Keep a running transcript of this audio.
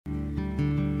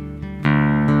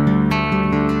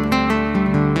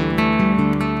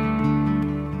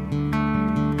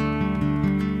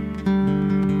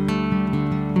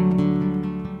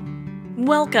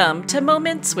Welcome to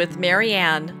Moments with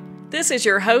Marianne. This is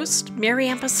your host,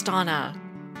 Marianne Pastana.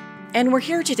 And we're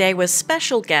here today with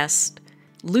special guest,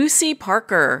 Lucy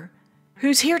Parker,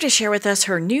 who's here to share with us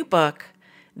her new book,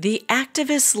 The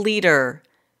Activist Leader,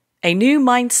 a new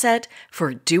mindset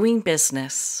for doing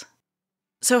business.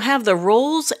 So have the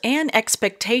roles and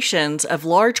expectations of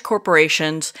large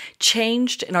corporations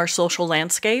changed in our social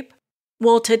landscape?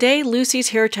 Well, today Lucy's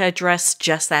here to address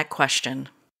just that question.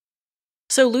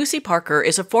 So Lucy Parker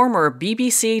is a former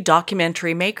BBC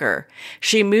documentary maker.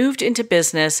 She moved into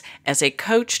business as a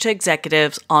coach to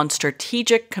executives on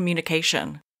strategic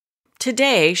communication.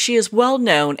 Today, she is well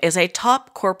known as a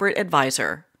top corporate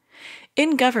advisor.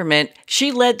 In government,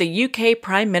 she led the UK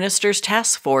Prime Minister's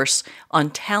Task Force on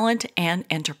Talent and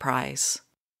Enterprise.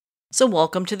 So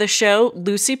welcome to the show,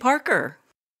 Lucy Parker.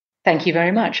 Thank you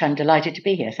very much. I'm delighted to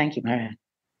be here. Thank you, Marianne.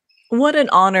 What an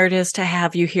honor it is to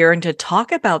have you here and to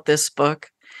talk about this book.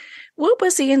 What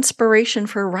was the inspiration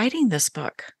for writing this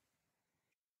book?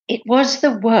 It was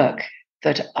the work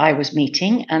that I was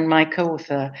meeting, and my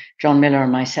co-author, John Miller,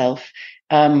 and myself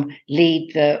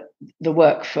lead the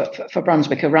work for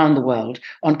Brunswick around the world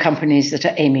on companies that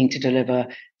are aiming to deliver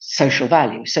social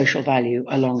value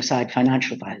alongside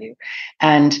financial value.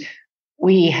 And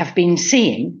we have been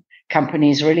seeing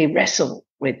companies really wrestle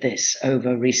with this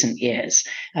over recent years.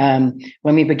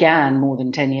 When we began more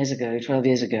than 10 years ago, 12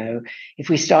 years ago, if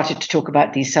we started to talk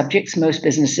about these subjects, most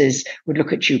businesses would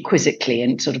look at you quizzically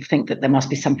and sort of think that there must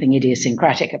be something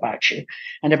idiosyncratic about you.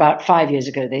 And about 5 years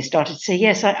ago, they started to say,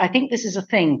 yes, I think this is a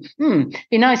thing.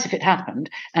 Be nice if it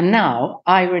happened. And now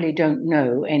I really don't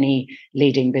know any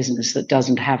leading business that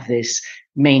doesn't have this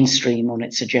mainstream on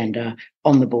its agenda,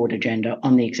 on the board agenda,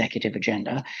 on the executive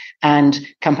agenda. And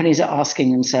companies are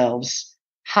asking themselves,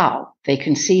 how they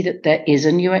can see that there is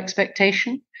a new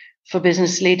expectation for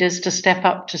business leaders to step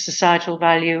up to societal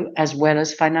value as well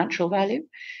as financial value.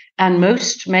 And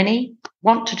many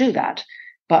want to do that,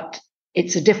 but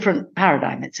it's a different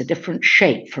paradigm. It's a different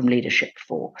shape from leadership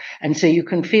for. And so you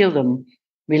can feel them.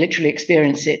 We literally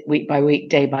experience it week by week,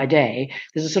 day by day.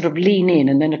 There's a sort of lean in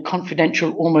and then a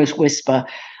confidential, almost whisper.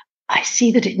 I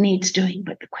see that it needs doing,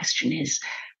 but the question is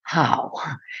how?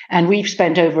 And we've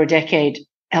spent over a decade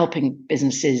helping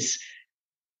businesses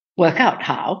work out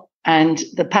how, and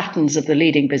the patterns of the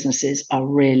leading businesses are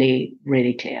really,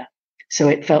 really clear. So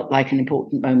it felt like an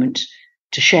important moment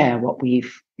to share what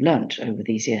we've learned over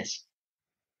these years.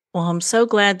 Well, I'm so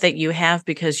glad that you have,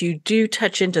 because you do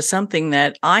touch into something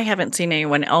that I haven't seen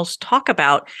anyone else talk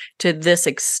about to this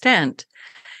extent.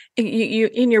 You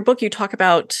in your book, you talk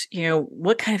about,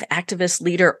 what kind of activist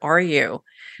leader are you?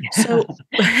 So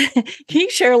can you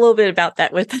share a little bit about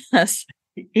that with us?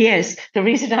 Yes, the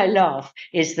reason I laugh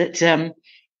is that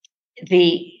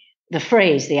the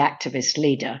phrase "the activist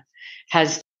leader"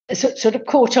 has sort of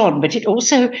caught on, but it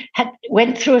also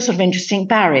went through a sort of interesting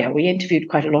barrier. We interviewed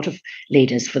quite a lot of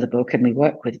leaders for the book, and we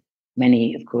work with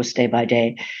many, of course, day by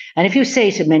day. And if you say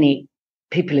to many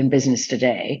people in business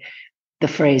today the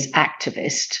phrase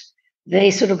 "activist,"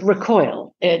 they sort of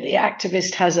recoil. The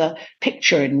activist has a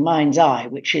picture in mind's eye,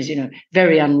 which is,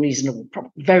 very unreasonable,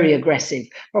 very aggressive,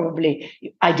 probably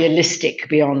idealistic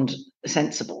beyond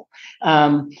sensible.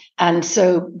 And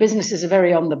so businesses are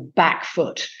very on the back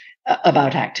foot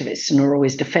about activists and are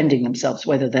always defending themselves,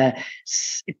 whether they're,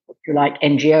 if you like,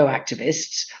 NGO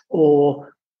activists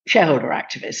or shareholder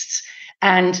activists.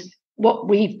 And what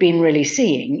we've been really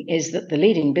seeing is that the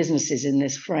leading businesses in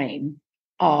this frame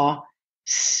are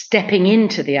stepping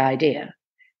into the idea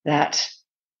that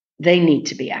they need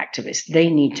to be activists. They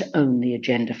need to own the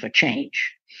agenda for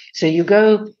change. So you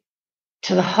go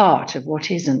to the heart of what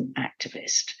is an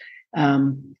activist.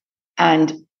 And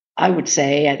I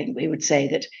think we would say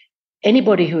that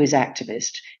anybody who is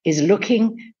activist is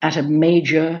looking at a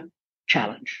major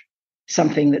challenge,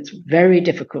 something that's very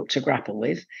difficult to grapple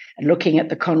with, and looking at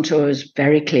the contours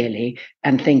very clearly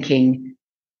and thinking,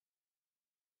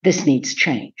 this needs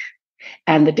change.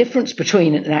 And the difference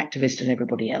between an activist and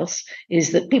everybody else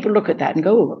is that people look at that and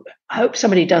go, oh, I hope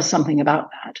somebody does something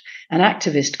about that. An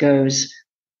activist goes,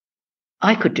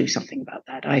 I could do something about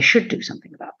that. I should do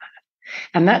something about that.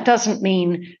 And that doesn't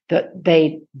mean that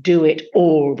they do it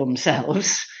all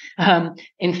themselves.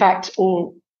 In fact,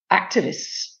 all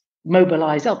activists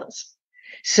mobilize others.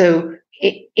 So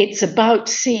it's about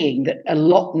seeing that a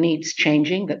lot needs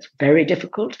changing, that's very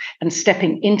difficult, and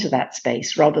stepping into that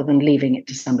space rather than leaving it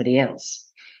to somebody else.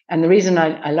 And the reason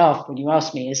I laugh when you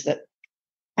ask me is that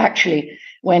actually,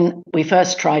 when we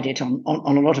first tried it on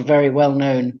a lot of very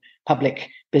well-known public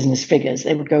business figures,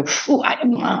 they would go, "Oh,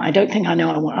 I don't think I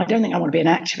know. I don't think I want to be an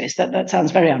activist. That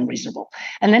sounds very unreasonable."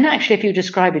 And then actually, if you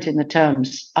describe it in the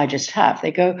terms I just have,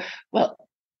 they go, "Well,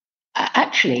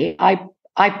 actually,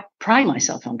 I pride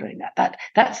myself on doing that.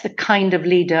 That's the kind of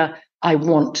leader I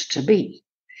want to be."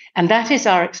 And that is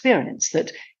our experience,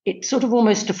 that it sort of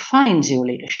almost defines your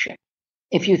leadership.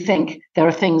 If you think there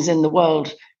are things in the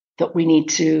world that we need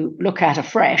to look at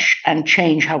afresh and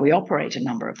change how we operate a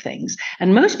number of things.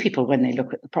 And most people, when they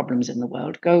look at the problems in the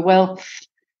world, go, "Well,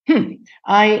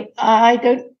 I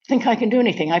don't think I can do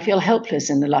anything. I feel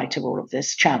helpless in the light of all of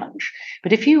this challenge."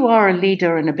 But if you are a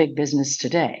leader in a big business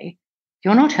today,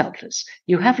 you're not helpless.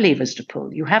 You have levers to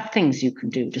pull. You have things you can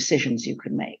do, decisions you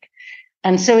can make.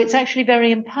 And so it's actually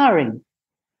very empowering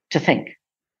to think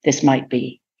this might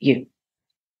be you.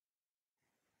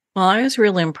 Well, I was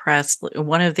really impressed.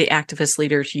 One of the activist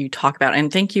leaders you talk about,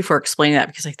 and thank you for explaining that,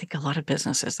 because I think a lot of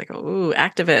businesses, they go, "Ooh,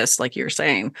 activists," like you're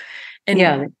saying. And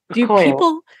Yeah, do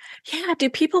recoil.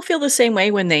 people feel the same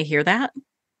way when they hear that?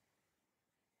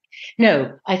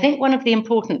 No, I think one of the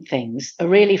important things, a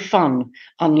really fun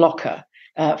unlocker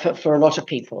for a lot of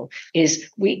people, is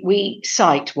we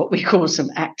cite what we call some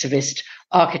activist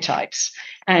archetypes.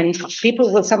 And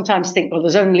people will sometimes think, well,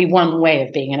 there's only one way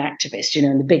of being an activist,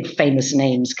 and the big famous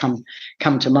names come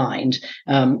to mind.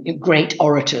 Great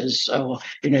orators, or,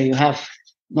 you have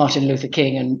Martin Luther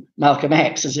King and Malcolm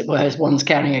X, as it were, as one's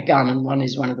carrying a gun and one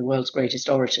is one of the world's greatest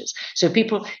orators. So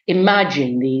people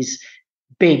imagine these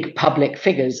big public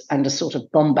figures and a sort of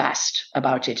bombast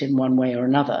about it in one way or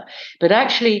another. But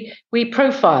actually, we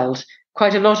profiled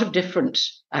quite a lot of different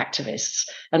activists.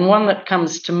 And one that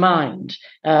comes to mind,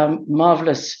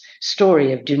 marvelous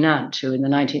story of Dunant, who in the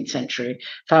 19th century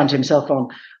found himself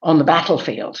on the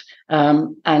battlefield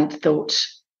and thought,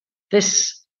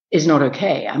 this is not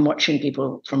okay. I'm watching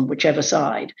people from whichever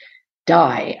side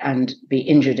die and be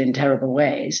injured in terrible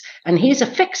ways. And he's a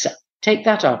fixer. Take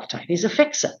that archetype. He's a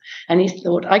fixer. And he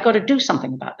thought, I got to do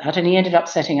something about that. And he ended up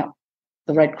setting up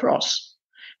the Red Cross.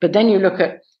 But then you look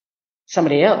at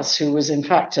somebody else who was, in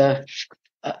fact, a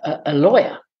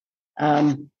lawyer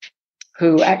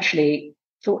who actually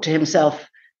thought to himself,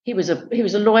 he was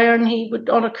a lawyer, and he would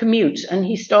on a commute, and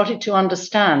he started to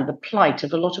understand the plight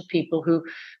of a lot of people who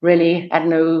really had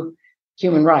no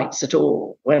human rights at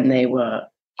all when they were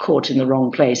caught in the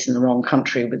wrong place in the wrong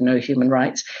country with no human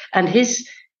rights. And his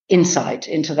insight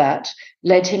into that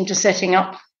led him to setting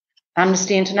up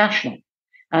Amnesty International.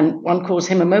 And one calls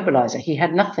him a mobilizer. He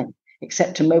had nothing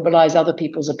except to mobilize other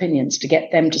people's opinions, to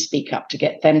get them to speak up, to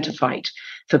get them to fight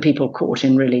for people caught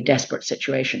in really desperate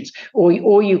situations.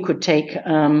 Or you could take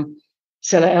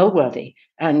Scylla Elworthy,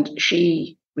 and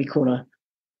we call her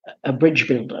a bridge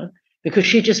builder, because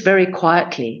she just very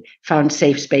quietly found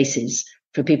safe spaces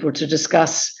for people to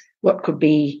discuss what could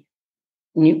be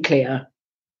nuclear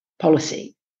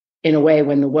policy in a way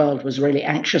when the world was really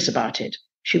anxious about it.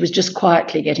 She was just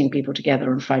quietly getting people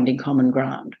together and finding common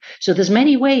ground. So there's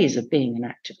many ways of being an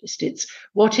activist. It's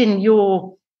what in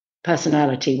your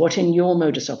personality, what in your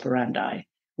modus operandi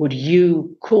would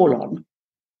you call on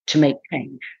to make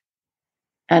change?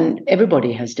 And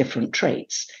everybody has different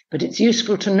traits, but it's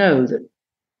useful to know that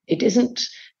it isn't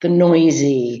the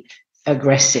noisy,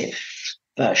 aggressive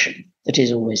version that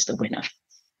is always the winner.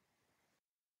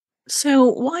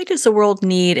 So, why does the world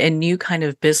need a new kind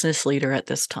of business leader at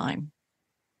this time?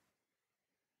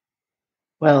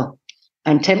 Well,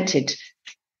 I'm tempted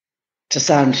to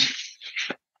sound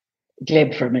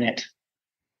glib for a minute.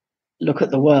 Look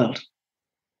at the world.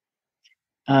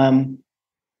 I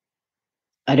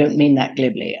don't mean that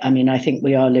glibly. I mean, I think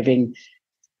we are living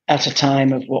at a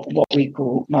time of what we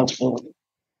call multiple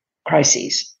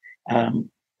crises.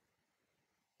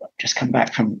 Just come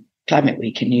back from Climate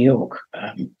Week in New York.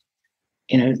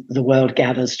 The world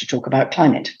gathers to talk about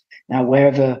climate. Now,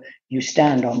 wherever you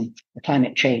stand on the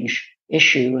climate change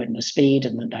issue and the speed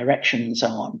and the direction and so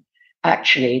on,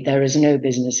 actually, there is no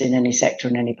business in any sector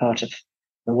in any part of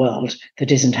the world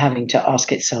that isn't having to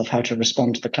ask itself how to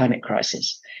respond to the climate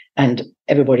crisis. And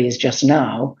everybody is just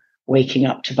now waking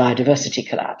up to biodiversity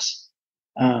collapse.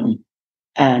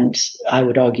 And I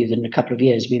would argue that in a couple of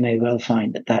years, we may well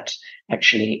find that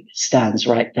actually stands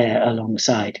right there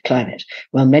alongside climate.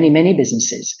 Well, many, many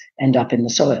businesses end up in the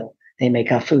soil. They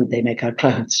make our food, they make our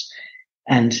clothes.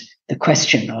 And the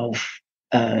question of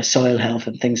soil health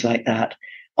and things like that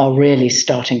are really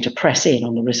starting to press in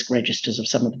on the risk registers of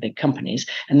some of the big companies.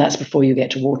 And that's before you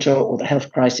get to water or the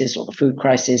health crisis or the food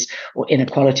crisis or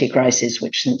inequality crisis,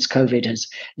 which since COVID has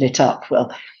lit up.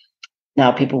 Well,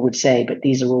 now people would say, but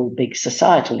these are all big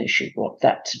societal issues. What's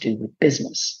that to do with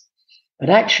business? But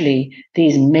actually,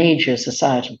 these major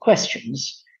societal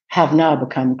questions have now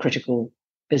become critical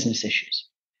business issues.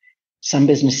 Some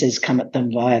businesses come at them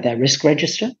via their risk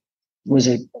register. There was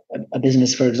a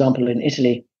business, for example, in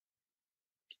Italy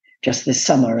just this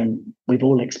summer, and we've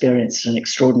all experienced an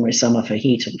extraordinary summer for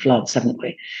heat and floods, haven't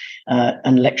we?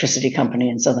 An electricity company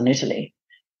in southern Italy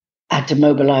had to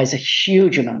mobilize a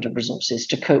huge amount of resources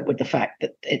to cope with the fact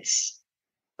that its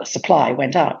supply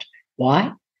went out.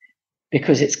 Why?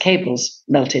 Because its cables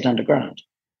melted underground.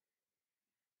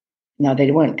 Now,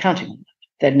 they weren't counting on that.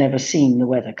 They'd never seen the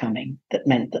weather coming that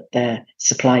meant that their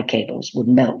supply cables would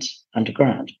melt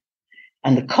underground.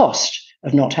 And the cost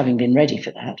of not having been ready for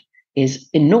that is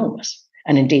enormous.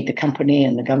 And indeed, the company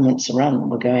and the governments around them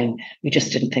were going, we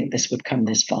just didn't think this would come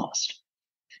this fast.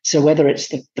 So whether it's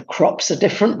the crops are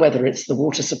different, whether it's the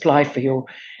water supply for your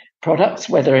products,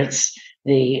 whether it's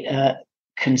the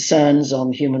concerns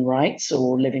on human rights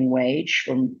or living wage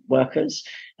from workers,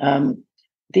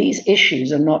 these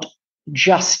issues are not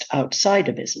just outside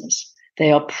a business.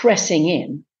 They are pressing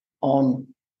in on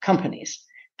companies.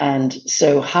 And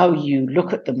so how you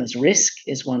look at them as risk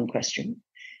is one question.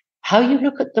 How you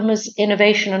look at them as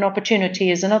innovation and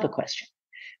opportunity is another question.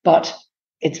 But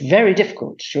it's very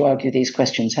difficult to argue these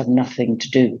questions have nothing to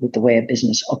do with the way a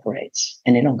business operates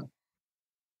any longer.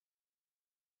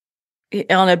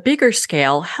 On a bigger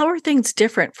scale, how are things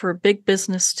different for big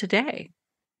business today?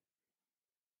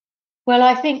 Well,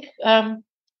 I think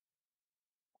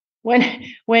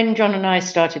when John and I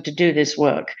started to do this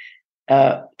work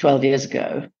 12 years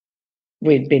ago,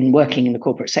 we'd been working in the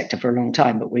corporate sector for a long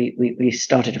time, but we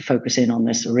started to focus in on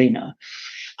this arena.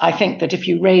 I think that if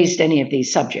you raised any of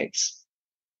these subjects,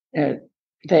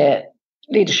 their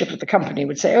leadership of the company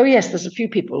would say, oh, yes, there's a few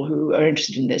people who are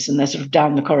interested in this, and they're sort of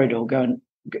down the corridor,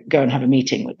 go and have a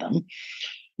meeting with them.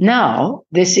 Now,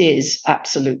 this is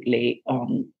absolutely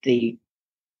on the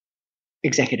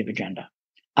executive agenda.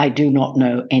 I do not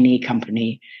know any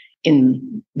company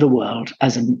in the world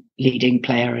as a leading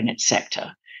player in its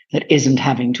sector that isn't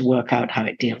having to work out how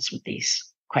it deals with these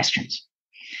questions.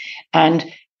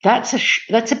 And that's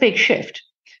a big shift,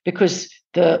 because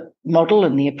the model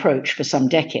and the approach for some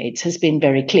decades has been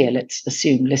very clear. Let's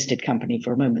assume listed company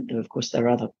for a moment, though, of course, there are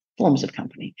other forms of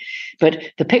company.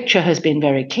 But the picture has been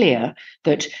very clear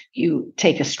that you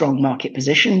take a strong market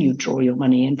position, you draw your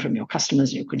money in from your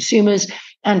customers, your consumers,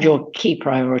 and your key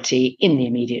priority in the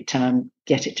immediate term,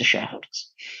 get it to shareholders.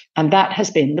 And that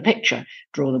has been the picture.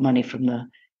 Draw the money from the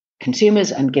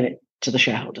consumers and give it to the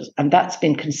shareholders. And that's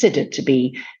been considered to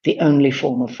be the only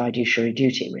form of fiduciary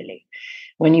duty, really.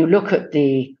 When you look at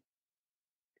the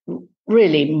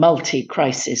really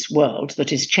multi-crisis world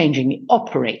that is changing the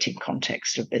operating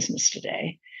context of business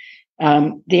today,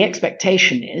 the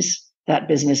expectation is that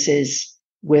businesses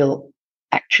will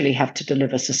actually have to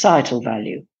deliver societal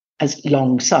value as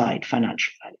alongside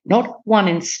financial value, not one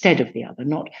instead of the other,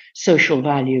 not social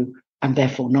value and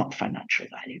therefore not financial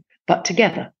value, but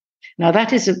together. Now,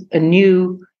 that is a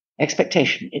new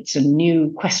expectation. It's a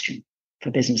new question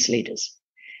for business leaders.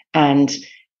 And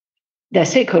their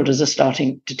stakeholders are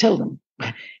starting to tell them.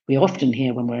 We often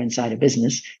hear when we're inside a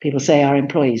business, people say our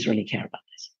employees really care about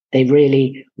this. They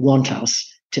really want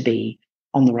us to be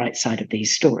on the right side of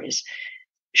these stories.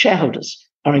 Shareholders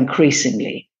are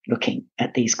increasingly looking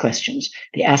at these questions.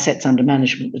 The assets under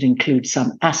management that include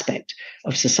some aspect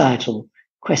of societal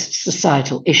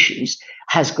issues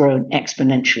has grown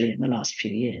exponentially in the last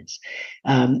few years.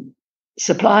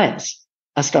 Suppliers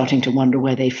are starting to wonder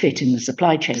where they fit in the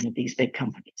supply chain of these big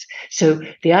companies. So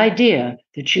the idea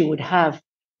that you would have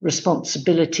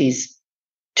responsibilities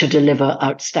to deliver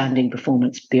outstanding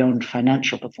performance beyond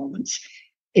financial performance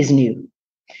is new.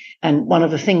 And one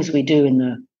of the things we do in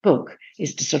the book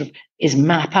is to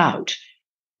map out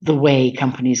the way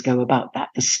companies go about that,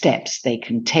 the steps they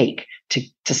can take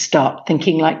to start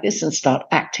thinking like this and start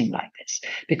acting like this.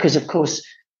 Because, of course,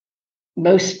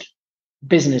 most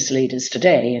business leaders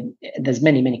today, and there's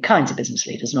many, many kinds of business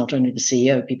leaders, not only the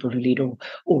CEO, people who lead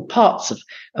all parts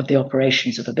of the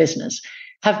operations of a business,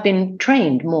 have been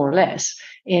trained more or less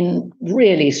in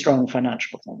really strong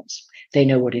financial performance. They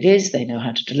know what it is, they know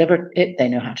how to deliver it, they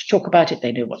know how to talk about it,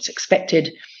 they know what's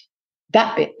expected.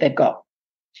 That bit they've got.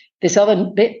 This other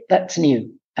bit, that's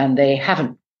new, and they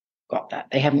haven't got that.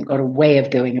 They haven't got a way of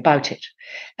going about it.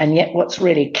 And yet what's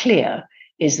really clear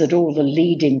is that all the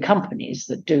leading companies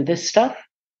that do this stuff,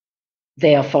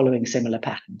 they are following similar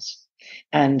patterns.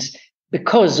 And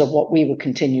because of what we were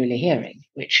continually hearing,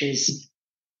 which is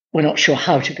we're not sure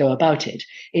how to go about it,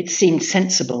 it seemed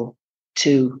sensible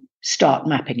to start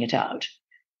mapping it out.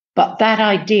 But that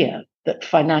idea that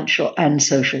financial and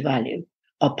social value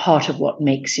are part of what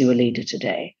makes you a leader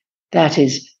today, that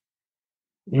is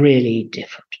really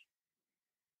different.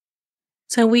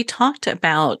 So we talked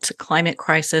about climate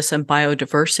crisis and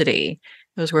biodiversity.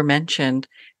 Those were mentioned.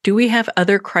 Do we have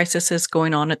other crises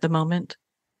going on at the moment?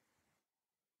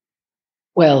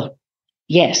 Well,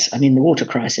 yes. I mean, the water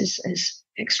crisis is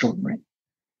extraordinary.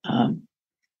 Um,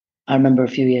 I remember a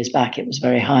few years back, it was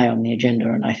very high on the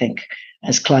agenda. And I think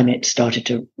as climate started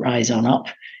to rise on up,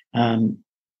 um,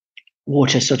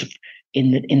 water sort of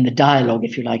in the dialogue,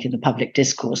 if you like, in the public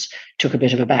discourse, took a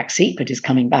bit of a back seat, but is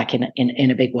coming back in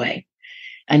a big way.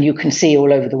 And you can see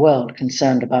all over the world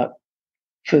concerned about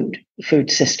food. The food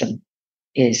system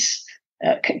is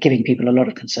giving people a lot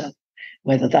of concern,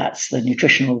 whether that's the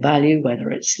nutritional value, whether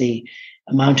it's the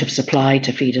amount of supply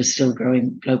to feed a still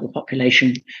growing global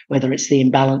population, whether it's the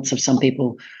imbalance of some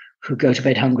people who go to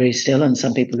bed hungry still and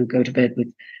some people who go to bed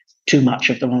with too much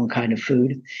of the wrong kind of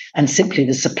food, and simply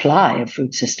the supply of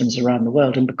food systems around the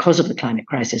world. And because of the climate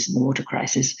crisis and the water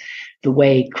crisis, the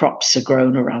way crops are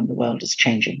grown around the world is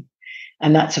changing.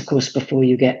 And that's, of course, before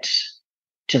you get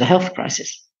to the health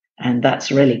crisis. And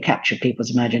that's really captured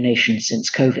people's imagination since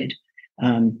COVID.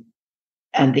 And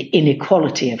the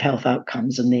inequality of health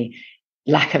outcomes and the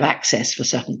lack of access for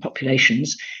certain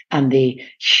populations and the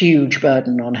huge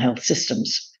burden on health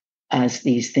systems as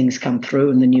these things come through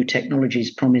and the new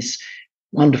technologies promise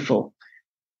wonderful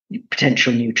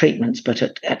potential new treatments, but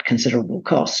at considerable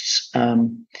costs.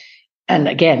 And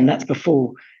again, that's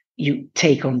before you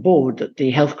take on board that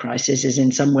the health crisis is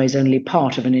in some ways only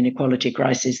part of an inequality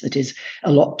crisis that is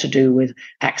a lot to do with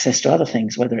access to other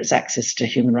things, whether it's access to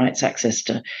human rights, access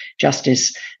to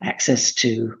justice, access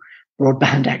to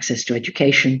broadband, access to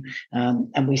education.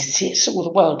 And we saw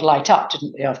the world light up,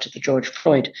 didn't we, after the George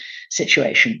Floyd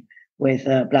situation with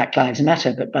Black Lives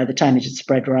Matter. But by the time it had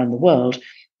spread around the world,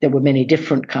 there were many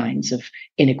different kinds of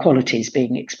inequalities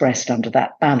being expressed under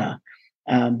that banner.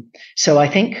 So I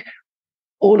think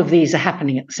all of these are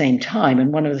happening at the same time.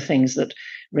 And one of the things that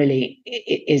really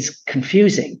is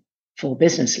confusing for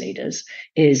business leaders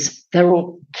is they're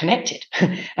all connected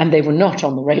and they were not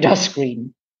on the radar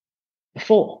screen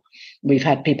before. We've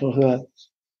had people who are,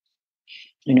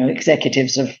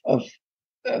 executives of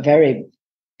very,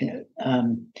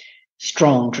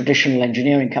 strong traditional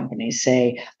engineering companies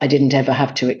say, I didn't ever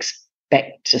have to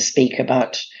expect to speak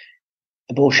about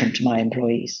abortion to my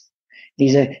employees.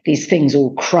 These things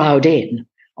all crowd in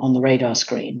on the radar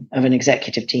screen of an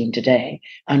executive team today.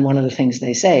 And one of the things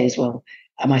they say is, well,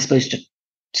 am I supposed to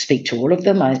speak to all of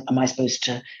them? Am I supposed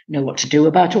to know what to do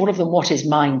about all of them? What is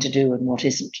mine to do and what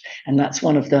isn't? And that's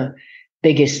one of the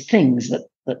biggest things that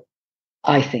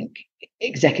I think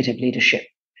executive leadership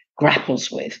grapples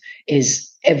with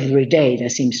is every day there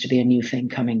seems to be a new thing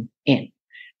coming in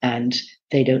and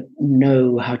they don't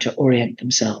know how to orient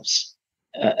themselves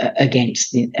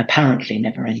against the apparently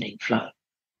never-ending flow.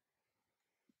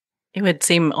 It would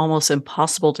seem almost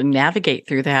impossible to navigate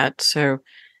through that. So,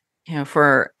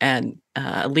 for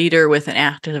a leader with an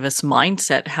activist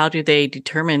mindset, how do they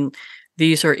determine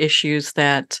these are issues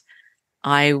that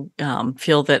I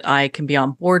feel that I can be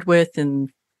on board with,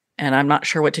 and I'm not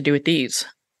sure what to do with these?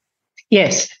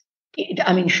 Yes.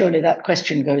 I mean, surely that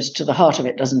question goes to the heart of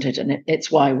it, doesn't it? And it's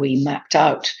why we mapped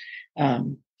out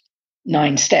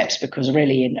 9 steps, because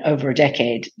really in over a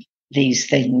decade, these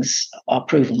things are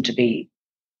proven to be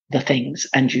the things,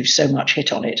 and you've so much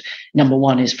hit on it. Number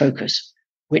 1 is focus.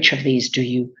 Which of these do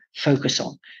you focus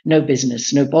on? No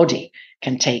business, no body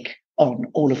can take on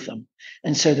all of them.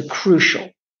 And so the crucial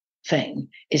thing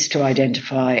is to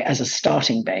identify as a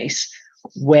starting base,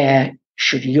 where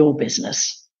should your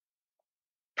business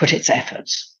put its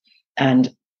efforts?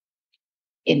 And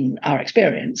in our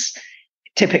experience,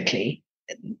 typically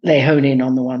they hone in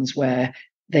on the ones where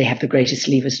they have the greatest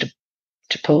levers to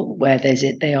pull, where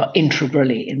they are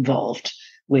integrally involved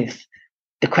with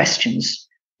the questions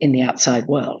in the outside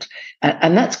world.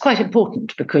 And that's quite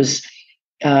important because,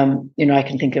 I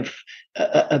can think of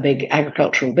a big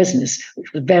agricultural business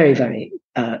which was very, very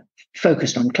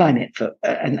focused on climate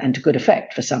and to good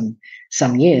effect for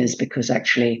some years, because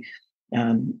actually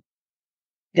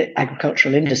the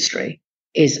agricultural industry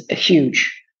is a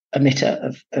huge emitter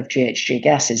of GHG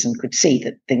gases and could see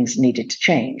that things needed to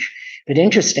change. But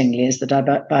interestingly, as the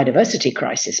biodiversity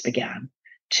crisis began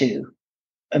to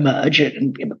emerge,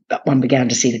 and one began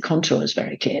to see the contours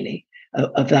very clearly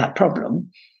of that problem,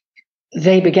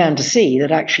 they began to see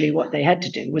that actually what they had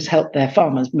to do was help their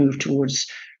farmers move towards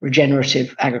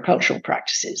regenerative agricultural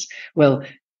practices. Well,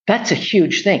 that's a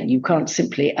huge thing. You can't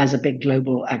simply, as a big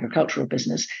global agricultural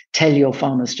business, tell your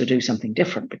farmers to do something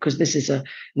different, because this is a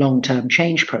long-term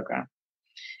change program.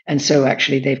 And so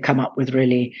actually they've come up with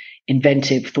really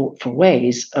inventive, thoughtful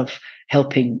ways of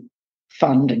helping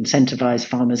incentivize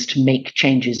farmers to make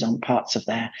changes on parts of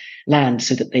their land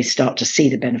so that they start to see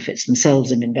the benefits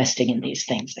themselves of investing in these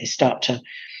things. They start to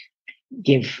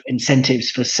give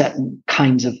incentives for certain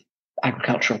kinds of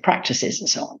agricultural practices and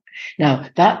so on. Now,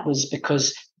 that was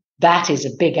because that is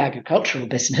a big agricultural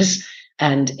business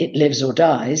and it lives or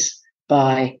dies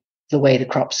by the way the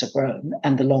crops are grown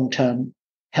and the long-term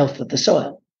health of the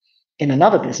soil. In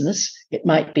another business, it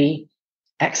might be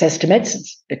access to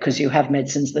medicines, because you have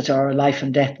medicines that are a life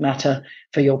and death matter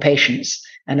for your patients.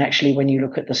 And actually, when you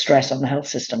look at the stress on the health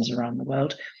systems around the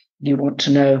world, you want to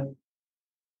know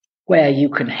where you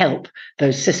can help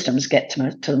those systems get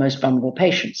to the most vulnerable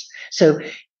patients. So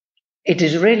it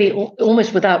is really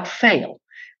almost without fail,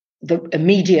 the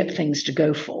immediate things to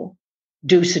go for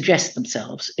do suggest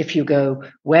themselves if you go,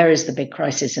 where is the big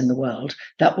crisis in the world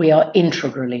that we are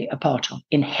integrally a part of,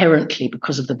 inherently,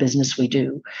 because of the business we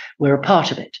do, we're a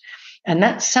part of it. And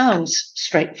that sounds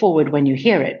straightforward when you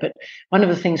hear it, but one of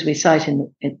the things we cite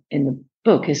in the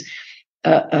book is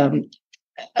a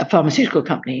pharmaceutical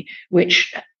company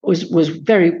which was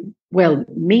very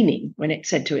well-meaning when it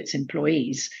said to its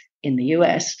employees in the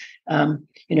US,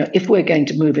 if we're going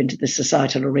to move into the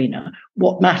societal arena,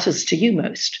 what matters to you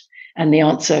most? And the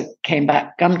answer came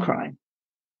back, gun crime.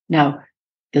 Now,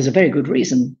 there's a very good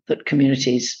reason that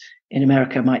communities in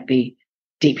America might be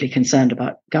deeply concerned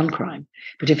about gun crime.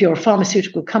 But if you're a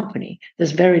pharmaceutical company,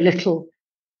 there's very little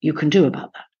you can do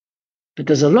about that. But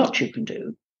there's a lot you can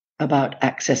do about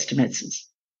access to medicines.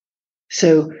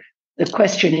 So the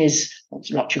question is,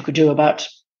 there's a lot you could do about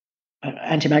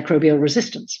antimicrobial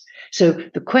resistance. So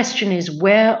the question is,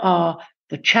 where are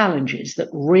the challenges that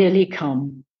really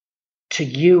come to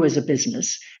you as a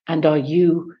business, and are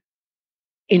you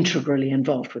integrally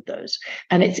involved with those?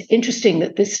 And it's interesting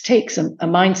that this takes a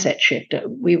mindset shift.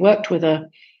 We worked with a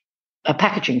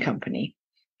packaging company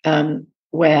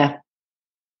where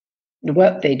the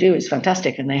work they do is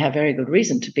fantastic, and they have very good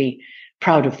reason to be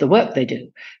proud of the work they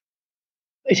do.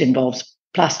 It involves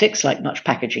plastics, like much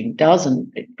packaging does, and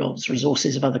it involves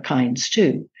resources of other kinds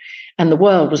too. And the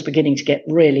world was beginning to get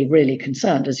really, really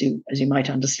concerned, as you might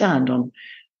understand, on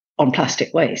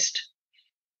plastic waste.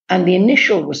 And the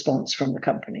initial response from the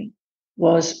company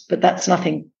was, but that's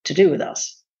nothing to do with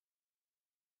us,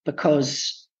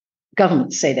 because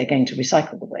governments say they're going to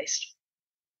recycle the waste.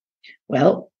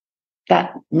 Well,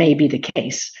 that may be the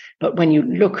case, but when you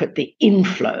look at the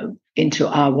inflow into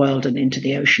our world and into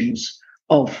the oceans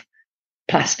of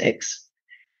plastics,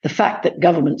 the fact that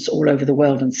governments all over the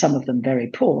world, and some of them very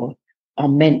poor, are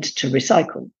meant to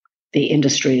recycle. The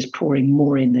industry is pouring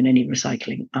more in than any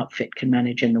recycling outfit can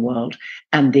manage in the world.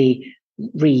 And the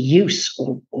reuse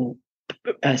or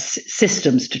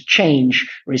systems to change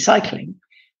recycling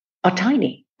are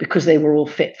tiny, because they were all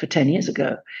fit for 10 years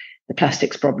ago. The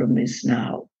plastics problem is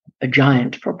now a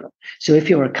giant problem. So if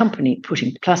you're a company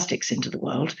putting plastics into the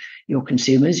world, your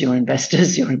consumers, your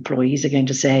investors, your employees are going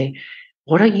to say,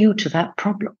 what are you to that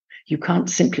problem? You can't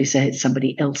simply say it's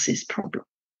somebody else's problem.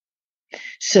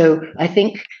 So I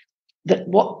think that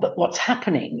what's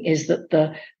happening is that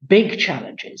the big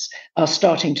challenges are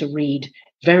starting to read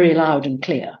very loud and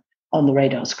clear on the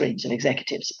radar screens of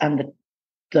executives. And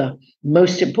the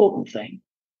most important thing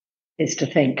is to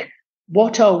think,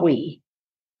 what are we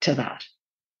to that?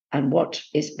 And what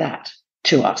is that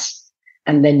to us?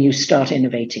 And then you start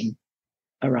innovating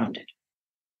around it.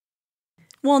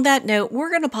 Well, on that note, we're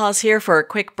going to pause here for a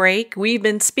quick break. We've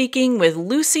been speaking with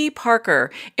Lucy Parker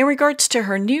in regards to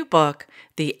her new book,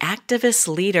 The Activist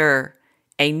Leader,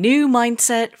 A New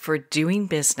Mindset for Doing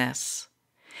Business.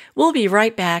 We'll be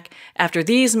right back after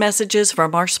these messages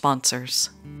from our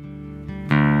sponsors.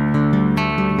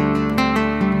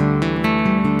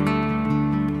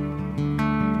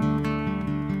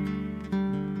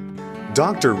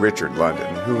 Dr. Richard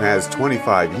London, who has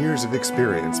 25 years of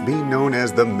experience being known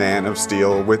as the Man of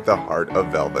Steel with the Heart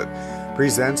of Velvet,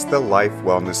 presents the Life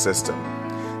Wellness System,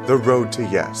 The Road to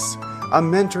Yes, a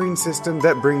mentoring system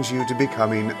that brings you to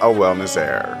becoming a wellness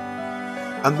heir.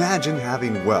 Imagine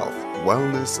having wealth,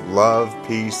 wellness, love,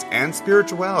 peace, and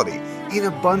spirituality in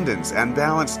abundance and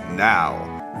balance now.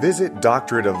 Visit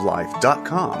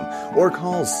doctorateoflife.com or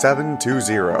call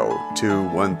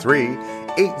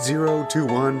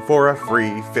 720-213-8021 for a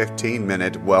free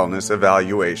 15-minute wellness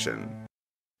evaluation.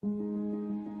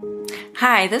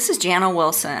 Hi, this is Jana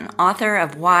Wilson, author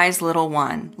of Wise Little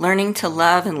One, Learning to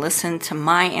Love and Listen to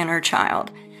My Inner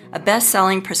Child, a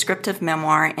best-selling prescriptive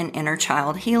memoir in inner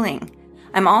child healing.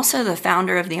 I'm also the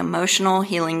founder of the Emotional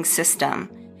Healing System.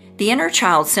 The inner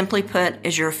child, simply put,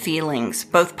 is your feelings,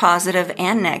 both positive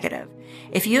and negative.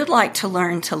 If you'd like to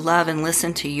learn to love and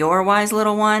listen to your wise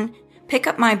little one, Pick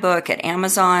up my book at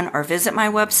Amazon or visit my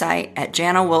website at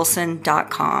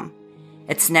janawilson.com.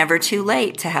 It's never too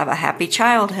late to have a happy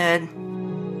childhood.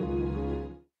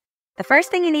 The first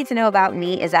thing you need to know about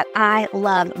me is that I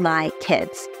love my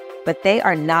kids, but they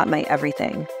are not my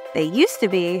everything. They used to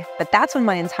be, but that's when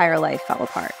my entire life fell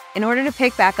apart. In order to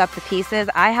pick back up the pieces,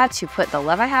 I had to put the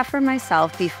love I have for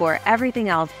myself before everything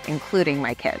else, including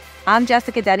my kids. I'm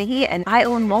Jessica Dennehy, and I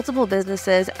own multiple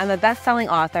businesses. I'm a best-selling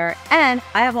author, and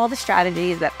I have all the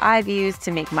strategies that I've used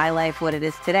to make my life what it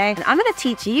is today. And I'm going to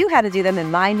teach you how to do them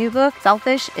in my new book,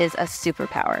 Selfish is a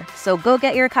Superpower. So go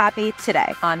get your copy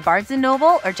today on Barnes &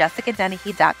 Noble or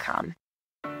jessicadennehy.com.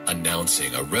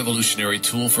 Announcing a revolutionary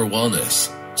tool for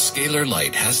wellness. Scalar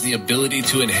Light has the ability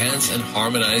to enhance and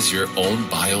harmonize your own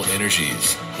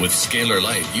bioenergies. With Scalar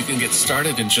Light, you can get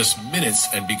started in just minutes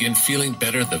and begin feeling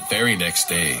better the very next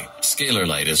day. Scalar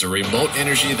Light is a remote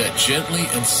energy that gently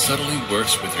and subtly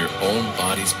works with your own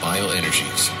body's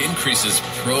bioenergies, increases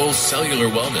pro-cellular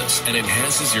wellness, and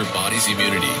enhances your body's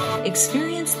immunity.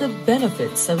 Experience the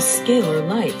benefits of Scalar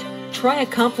Light. Try a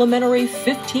complimentary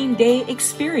 15-day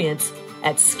experience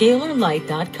at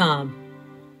scalarlight.com.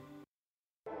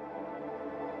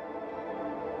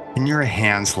 In your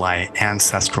hands lie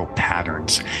ancestral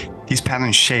patterns. These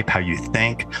patterns shape how you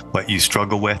think, what you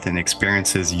struggle with, and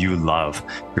experiences you love,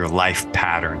 your life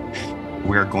pattern.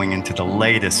 We're going into the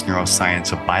latest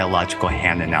neuroscience of biological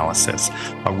hand analysis,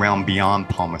 a realm beyond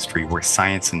palmistry where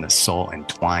science and the soul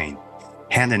entwine.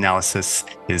 Hand analysis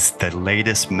is the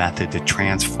latest method to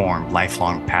transform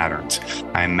lifelong patterns.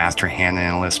 I am Master Hand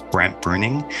Analyst Brent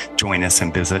Bruning. Join us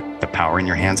and visit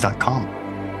thepowerinyourhands.com.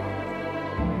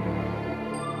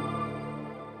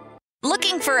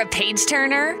 Looking for a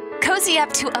page-turner? Cozy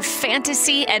up to a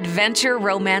fantasy adventure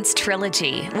romance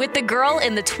trilogy with The Girl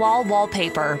in the Toile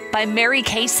Wallpaper by Mary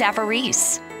Kay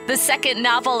Savarese. The second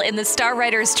novel in the Star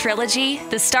Writers trilogy,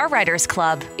 The Star Writers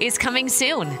Club, is coming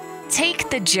soon. Take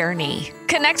the journey.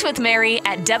 Connect with Mary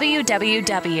at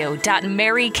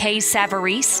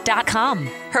www.maryksavarese.com.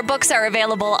 Her books are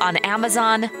available on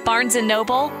Amazon, Barnes &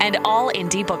 Noble, and all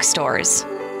indie bookstores.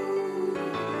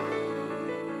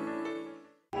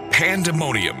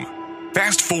 Pandemonium.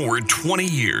 Fast forward 20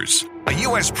 years. A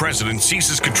U.S. president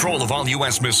seizes control of all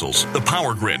U.S. missiles, the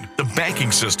power grid, the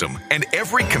banking system, and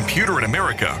every computer in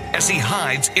America as he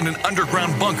hides in an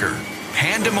underground bunker.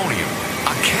 Pandemonium,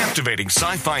 a captivating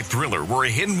sci-fi thriller where a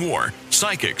hidden war,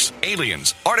 psychics,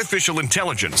 aliens, artificial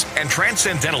intelligence, and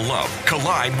transcendental love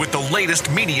collide with the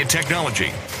latest media technology.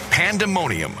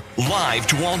 Pandemonium, live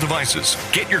to all devices.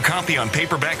 Get your copy on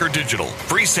paperback or digital.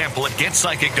 Free sample at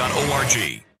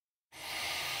getpsychic.org.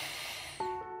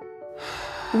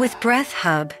 With Breath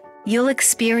Hub, you'll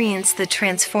experience the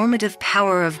transformative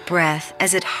power of breath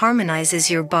as it harmonizes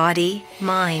your body,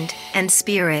 mind, and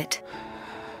spirit.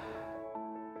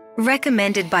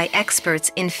 Recommended by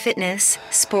experts in fitness,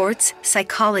 sports,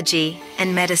 psychology,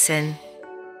 and medicine.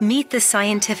 Meet the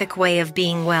scientific way of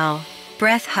being well.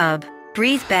 Breath Hub.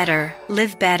 Breathe better,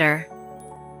 live better.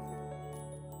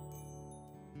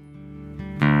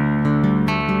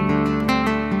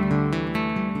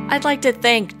 I'd like to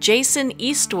thank Jason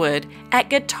Eastwood at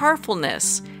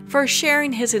Guitarfulness for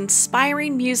sharing his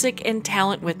inspiring music and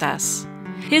talent with us.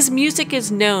 His music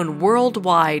is known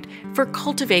worldwide for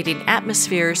cultivating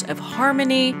atmospheres of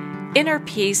harmony, inner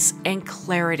peace, and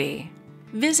clarity.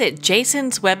 Visit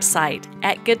Jason's website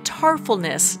at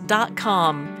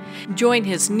guitarfulness.com. Join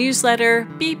his newsletter,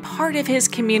 be part of his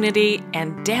community,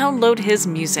 and download his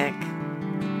music.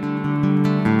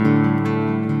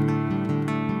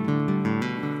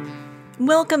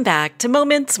 Welcome back to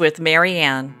Moments with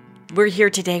Marianne. We're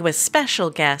here today with special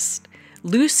guest,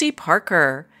 Lucy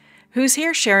Parker, who's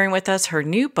here sharing with us her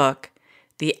new book,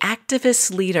 The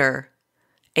Activist Leader,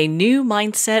 A New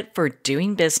Mindset for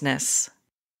Doing Business.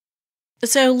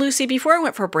 So, Lucy, before I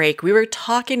went for break, we were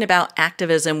talking about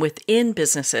activism within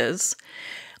businesses.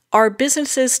 Are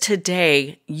businesses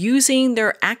today using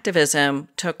their activism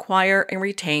to acquire and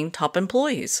retain top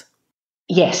employees?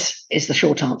 Yes, is the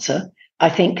short answer. I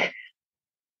think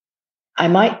I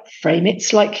might frame it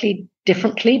slightly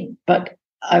differently, but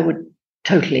I would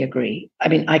totally agree. I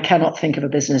mean, I cannot think of a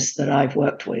business that I've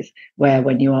worked with where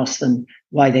when you ask them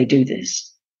why they do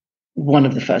this, one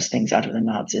of the first things out of their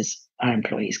mouths is our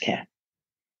employees care.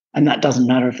 And that doesn't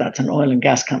matter if that's an oil and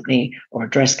gas company or a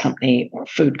dress company or a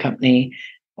food company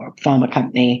or a pharma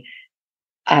company.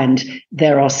 And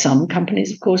there are some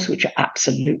companies, of course, which are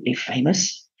absolutely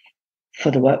famous for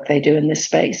the work they do in this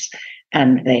space.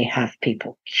 And they have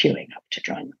people queuing up to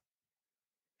join them.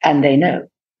 And they know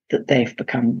that they've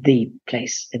become the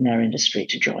place in their industry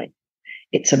to join.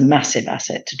 It's a massive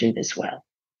asset to do this well.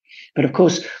 But of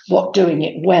course, what doing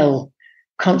it well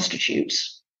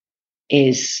constitutes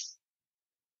is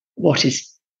what's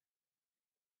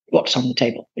on the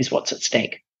table, is what's at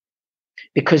stake.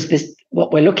 Because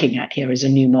what we're looking at here is a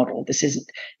new model. This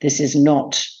is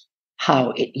not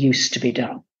how it used to be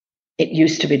done. It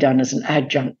used to be done as an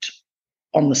adjunct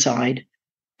on the side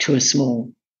to a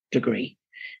small degree.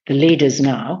 The leaders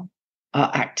now are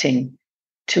acting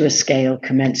to a scale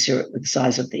commensurate with the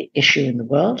size of the issue in the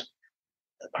world,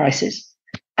 the crisis,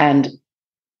 and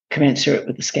commensurate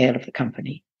with the scale of the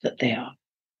company that they are.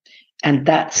 And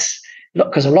that's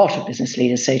because a lot of business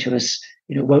leaders say to us,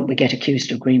 won't we get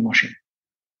accused of greenwashing?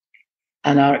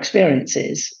 And our experience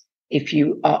is, if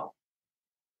you are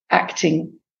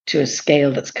acting to a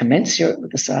scale that's commensurate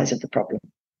with the size of the problem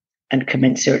and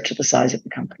commensurate to the size of the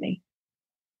company,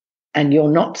 and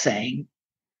you're not saying,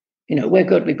 we're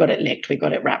good, we've got it licked, we've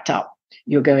got it wrapped up.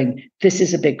 You're going, this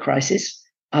is a big crisis.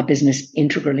 Our business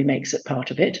integrally makes it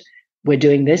part of it. We're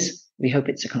doing this. We hope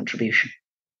it's a contribution.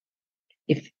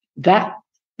 If that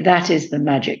is the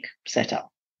magic setup.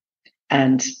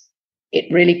 And it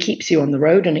really keeps you on the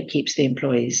road, and it keeps the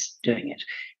employees doing it.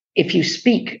 If you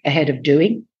speak ahead of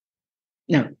doing,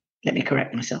 no, let me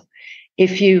correct myself.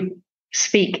 If you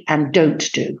speak and don't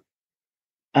do,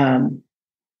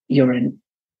 you're in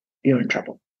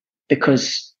trouble,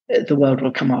 because the world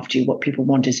will come after you. What people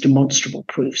want is demonstrable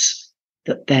proofs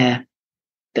that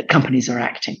companies are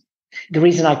acting. The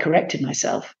reason I corrected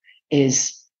myself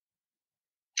is,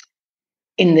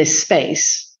 in this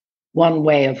space, one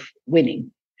way of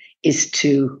winning is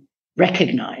to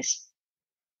recognize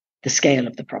the scale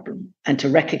of the problem and to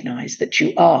recognize that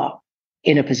you are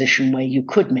in a position where you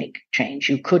could make change,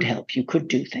 you could help, you could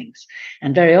do things.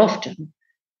 And very often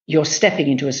you're stepping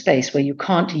into a space where you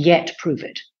can't yet prove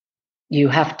it. You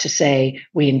have to say,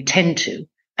 we intend to,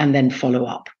 and then follow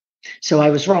up. So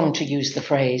I was wrong to use the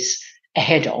phrase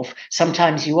ahead of.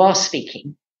 Sometimes you are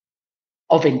speaking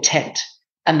of intent,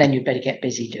 and then you'd better get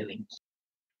busy doing.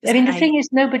 I mean, the thing is,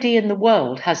 nobody in the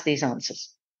world has these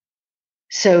answers.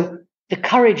 So the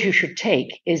courage you should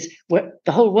take is where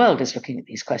the whole world is looking at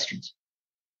these questions.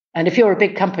 And if you're a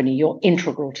big company, you're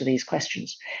integral to these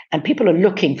questions. And people are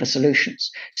looking for solutions.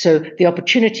 So the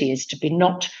opportunity is to be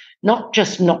not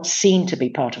just not seen to be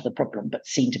part of the problem, but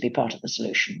seen to be part of the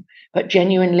solution. But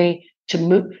genuinely to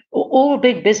move. All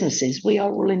big businesses, we are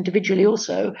all individually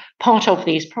also part of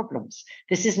these problems.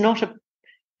 This is not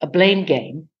a blame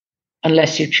game,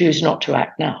 unless you choose not to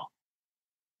act now.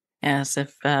 As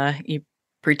if you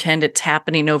pretend it's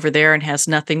happening over there and has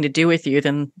nothing to do with you,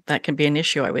 then that can be an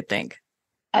issue, I would think.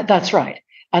 That's right.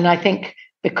 And I think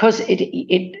because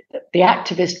the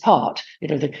activist part,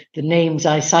 the names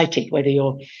I cited, whether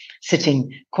you're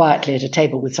sitting quietly at a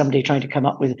table with somebody trying to come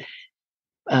up with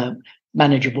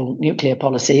manageable nuclear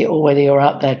policy, or whether you're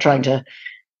out there trying to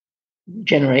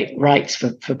generate rights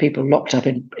for people locked up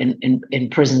in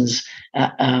prisons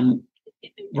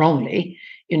wrongly,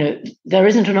 there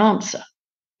isn't an answer.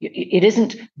 It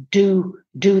isn't do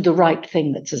the right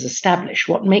thing that's as established.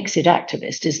 What makes it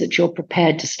activist is that you're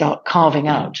prepared to start carving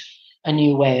out a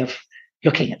new way of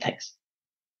looking at things,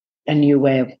 a new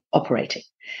way of operating.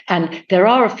 And there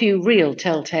are a few real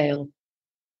telltales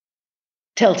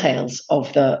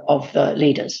of the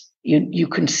leaders. You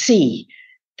can see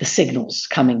the signals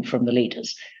coming from the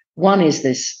leaders. One is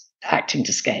this acting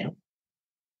to scale.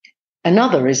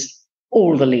 Another is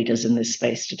all the leaders in this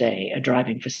space today are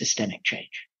driving for systemic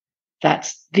change.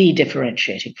 That's the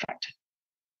differentiating factor.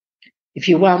 If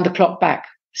you wound the clock back,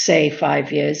 say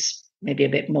 5 years, maybe a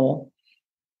bit more,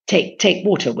 take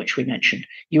water, which we mentioned.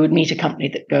 You would meet a company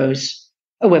that goes,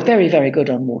 oh, we're very, very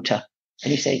good on water.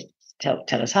 And you say, tell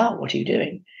us how, what are you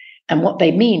doing? And what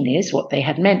they mean is, what they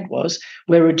had meant was,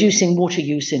 we're reducing water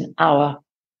use in our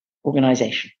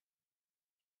organization.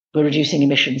 We're reducing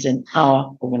emissions in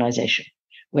our organization.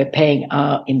 We're paying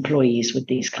our employees with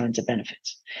these kinds of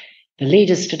benefits. The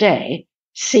leaders today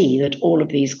see that all of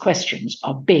these questions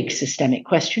are big systemic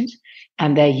questions,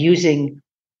 and they're using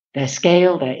their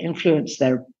scale, their influence,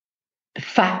 the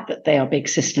fact that they are big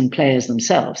system players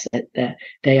themselves, that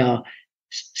they are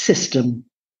system.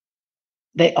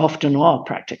 They often are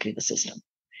practically the system.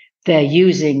 They're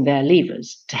using their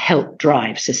levers to help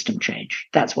drive system change.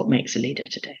 That's what makes a leader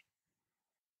today.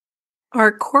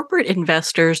 Are corporate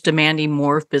investors demanding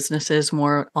more of businesses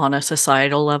more on a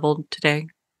societal level today?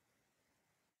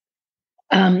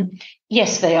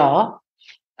 Yes, they are.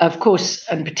 Of course,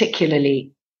 and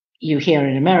particularly you hear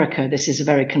in America, this is a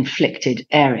very conflicted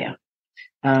area.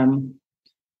 I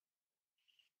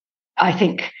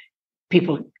think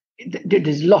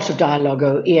there's a lot of dialogue.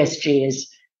 ESG is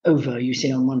over, you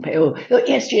see on one page, oh,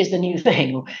 ESG is the new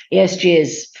thing, or ESG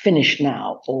is finished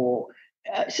now, or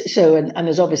and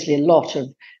there's obviously a lot of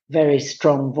very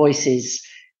strong voices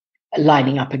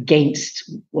lining up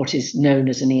against what is known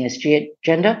as an ESG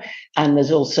agenda, and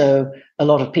there's also a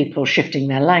lot of people shifting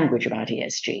their language about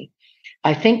ESG.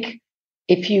 I think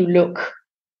if you look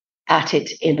at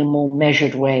it in a more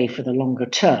measured way for the longer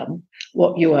term,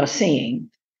 what you are seeing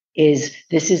is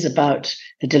this is about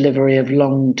the delivery of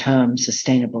long-term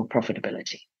sustainable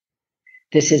profitability.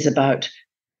 This is about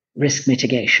risk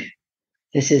mitigation.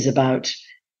 This is about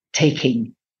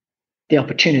taking the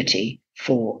opportunity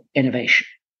for innovation.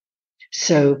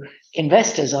 So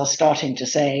investors are starting to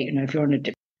say, if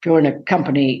you're in a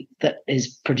company that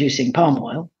is producing palm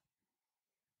oil,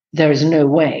 there is no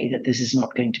way that this is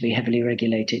not going to be heavily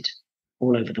regulated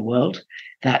all over the world,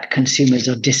 that consumers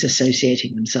are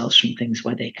disassociating themselves from things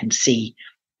where they can see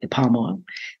the palm oil,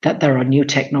 that there are new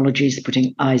technologies,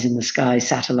 putting eyes in the sky,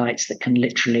 satellites that can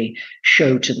literally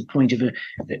show to the point of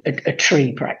a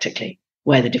tree practically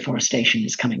where the deforestation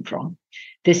is coming from.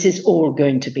 This is all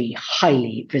going to be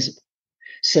highly visible.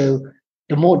 So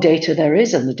the more data there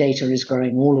is, and the data is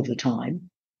growing all of the time,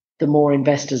 the more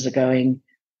investors are going,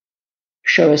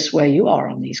 show us where you are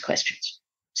on these questions.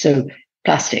 So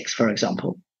plastics, for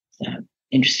example,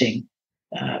 interesting.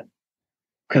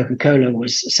 Coca-Cola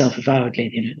was self-avowedly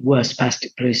the worst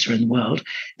plastic polluter in the world.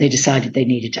 They decided they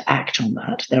needed to act on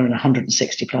that. They're in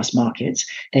 160 plus markets.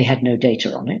 They had no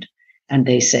data on it. And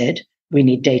they said, we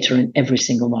need data in every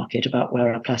single market about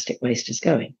where our plastic waste is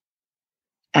going.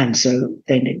 And so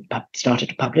they started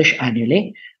to publish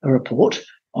annually a report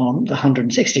on the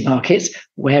 160 markets.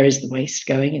 Where is the waste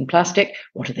going in plastic?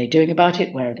 What are they doing about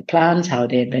it? Where are the plans? How are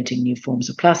they inventing new forms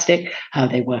of plastic? How are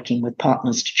they working with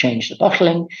partners to change the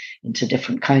bottling into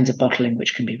different kinds of bottling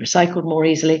which can be recycled more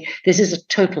easily? This is a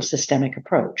total systemic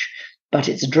approach, but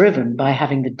it's driven by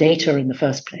having the data in the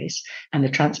first place and the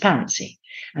transparency.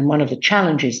 And one of the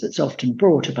challenges that's often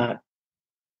brought about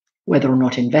whether or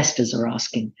not investors are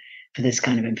asking for this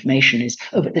kind of information is,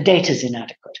 but the data's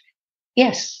inadequate.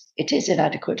 Yes, it is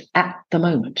inadequate at the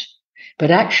moment,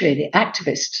 but actually the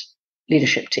activist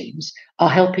leadership teams are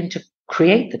helping to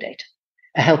create the data,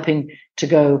 are helping to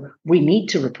go, we need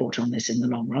to report on this in the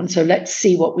long run, so let's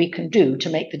see what we can do to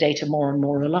make the data more and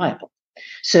more reliable.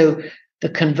 So the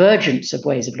convergence of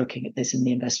ways of looking at this in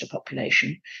the investor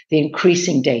population, the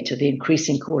increasing data, the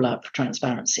increasing call out for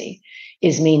transparency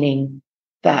is meaning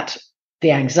that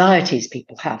the anxieties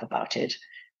people have about it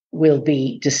will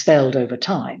be dispelled over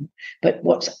time. But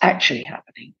what's actually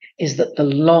happening is that the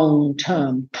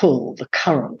long-term pull, the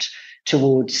current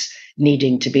towards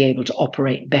needing to be able to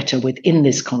operate better within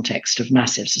this context of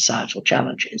massive societal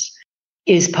challenges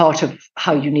is part of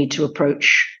how you need to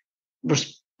approach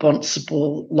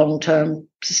responsible, long-term,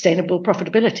 sustainable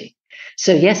profitability.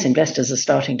 So yes, investors are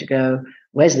starting to go,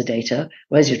 where's the data?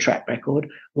 Where's your track record?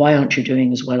 Why aren't you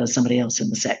doing as well as somebody else in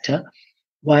the sector?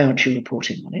 Why aren't you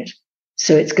reporting on it?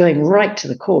 So it's going right to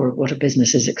the core of what a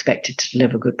business is expected to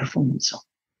deliver good performance on.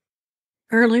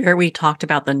 Earlier, we talked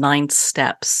about the 9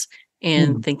 steps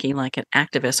in thinking like an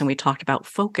activist, and we talked about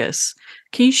focus.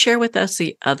 Can you share with us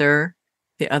the other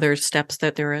steps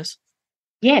that there is?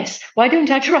 Yes. Why don't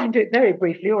I try and do it very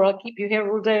briefly, or I'll keep you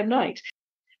here all day and night.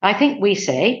 I think we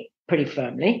say pretty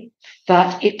firmly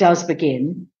that it does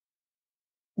begin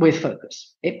with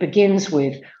focus. It begins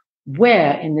with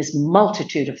where in this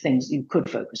multitude of things you could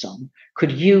focus on,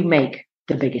 could you make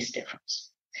the biggest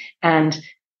difference? And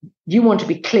you want to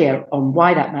be clear on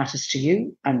why that matters to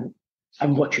you and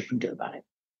what you can do about it.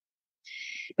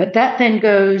 But that then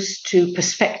goes to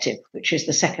perspective, which is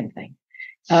the second thing.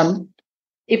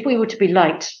 If we were to be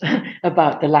light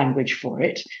about the language for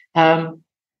it,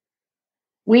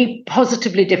 we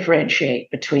positively differentiate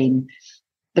between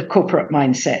the corporate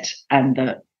mindset and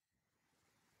the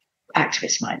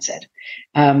activist mindset.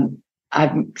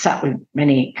 I've sat with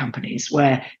many companies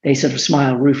where they sort of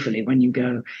smile ruefully when you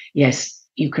go, yes,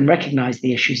 you can recognize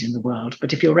the issues in the world,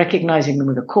 but if you're recognizing them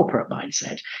with a corporate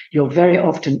mindset, you're very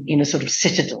often in a sort of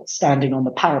citadel standing on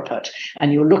the parapet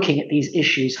and you're looking at these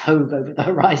issues hove over the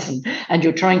horizon and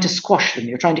you're trying to squash them.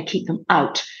 You're trying to keep them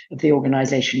out of the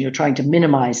organization. You're trying to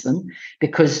minimize them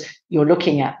because you're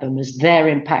looking at them as their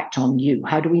impact on you.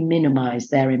 How do we minimize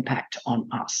their impact on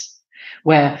us?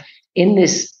 Where in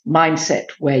this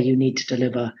mindset where you need to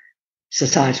deliver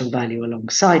societal value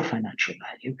alongside financial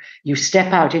value, you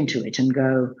step out into it and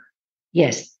go,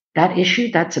 yes, that issue,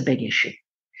 that's a big issue.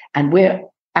 And we're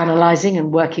analyzing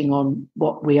and working on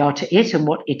what we are to it and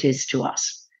what it is to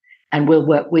us. And we'll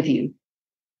work with you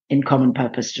in common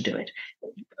purpose to do it.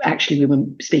 Actually, we were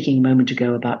speaking a moment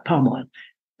ago about palm oil.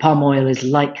 Palm oil is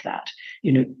like that.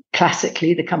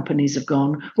 Classically, the companies have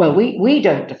gone, well, we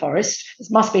don't deforest.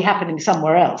 This must be happening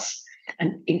somewhere else.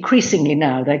 And increasingly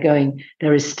now they're going,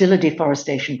 there is still a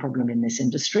deforestation problem in this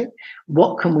industry.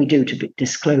 What can we do to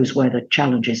disclose where the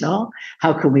challenges are?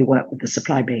 How can we work with the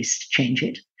supply base to change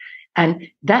it? And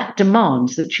that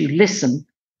demands that you listen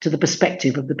to the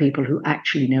perspective of the people who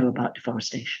actually know about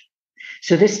deforestation.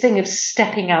 So this thing of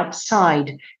stepping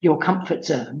outside your comfort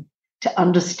zone to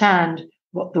understand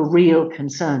what the real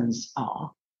concerns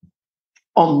are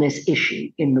on this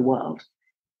issue in the world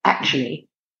actually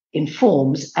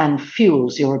informs and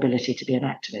fuels your ability to be an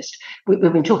activist. We've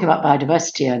been talking about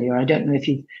biodiversity earlier. I don't know if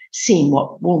you've seen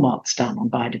what Walmart's done on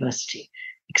biodiversity.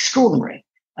 Extraordinary.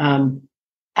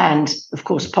 And of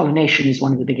course, pollination is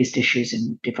one of the biggest issues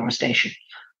in deforestation.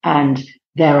 And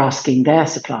they're asking their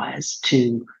suppliers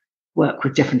to work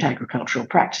with different agricultural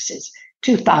practices.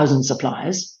 2,000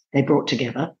 suppliers they brought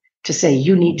together to say,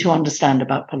 you need to understand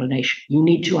about pollination. You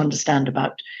need to understand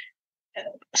about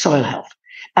soil health.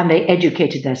 And they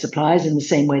educated their suppliers in the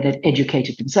same way they'd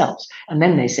educated themselves. And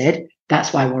then they said,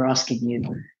 that's why we're asking you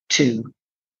to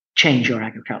change your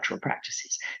agricultural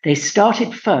practices. They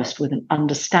started first with an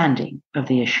understanding of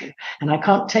the issue. And I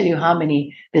can't tell you how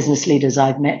many business leaders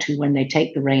I've met who, when they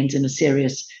take the reins in a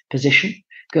serious position,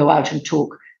 go out and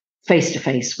talk face to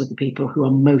face with the people who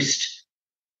are most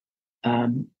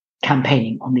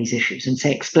campaigning on these issues and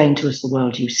say, explain to us the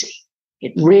world you see.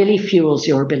 It really fuels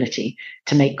your ability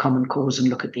to make common cause and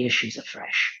look at the issues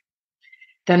afresh.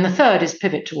 Then the third is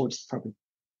pivot towards the problem.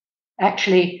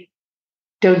 Actually,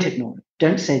 don't ignore it.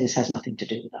 Don't say this has nothing to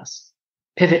do with us.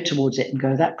 Pivot towards it and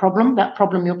go, that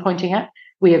problem you're pointing at,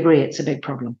 we agree it's a big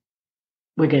problem.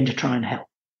 We're going to try and help.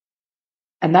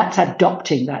 And that's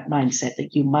adopting that mindset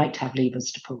that you might have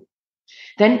levers to pull.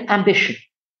 Then ambition.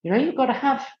 You've got to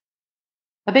have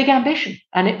a big ambition,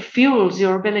 and it fuels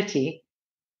your ability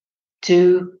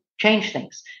to change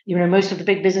things. Most of the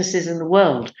big businesses in the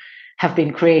world have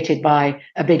been created by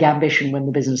a big ambition when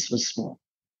the business was small.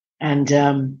 And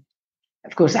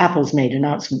of course, Apple's made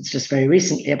announcements just very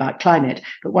recently about climate.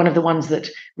 But one of the ones that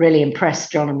really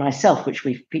impressed John and myself, which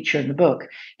we feature in the book,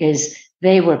 is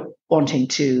they were wanting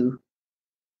to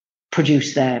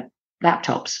produce their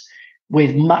laptops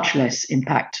with much less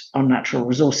impact on natural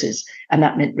resources. And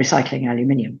that meant recycling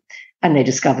aluminium. And they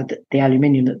discovered that the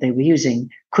aluminium that they were using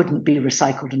couldn't be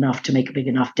recycled enough to make a big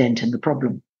enough dent in the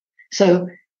problem. So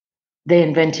they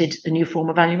invented a new form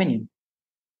of aluminium.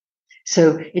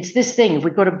 So it's this thing, if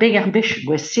we've got a big ambition,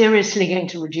 we're seriously going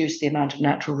to reduce the amount of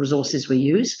natural resources we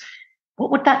use.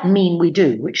 What would that mean we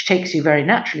do? Which takes you very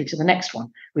naturally to the next one,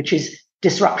 which is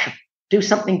disruption. Do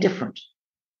something different.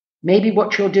 Maybe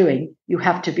what you're doing, you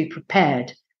have to be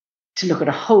prepared to look at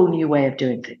a whole new way of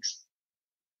doing things.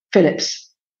 Philips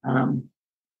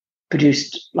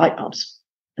produced light bulbs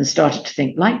and started to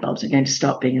think light bulbs are going to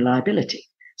start being a liability.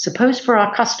 Suppose for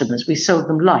our customers, we sold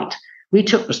them light. We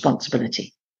took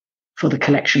responsibility for the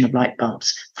collection of light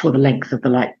bulbs, for the length of the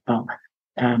light bulb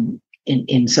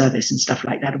in service and stuff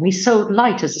like that. And we sold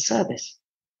light as a service.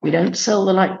 We don't sell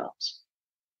the light bulbs.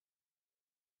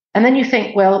 And then you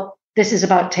think, well, this is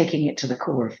about taking it to the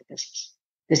core of the business.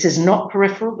 This is not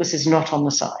peripheral. This is not on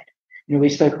the side. We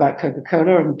spoke about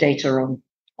Coca-Cola and data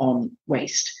on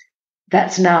waste.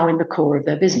 That's now in the core of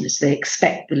their business. They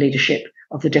expect the leadership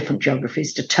of the different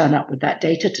geographies to turn up with that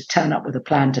data, to turn up with a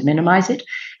plan to minimize it.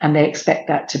 And they expect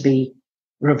that to be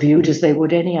reviewed as they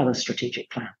would any other strategic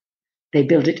plan. They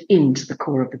build it into the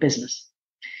core of the business.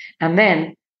 And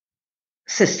then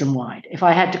system-wide. If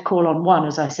I had to call on one,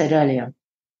 as I said earlier,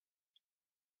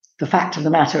 the fact of the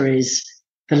matter is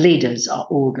the leaders are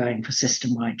all going for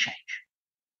system-wide change.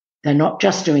 They're not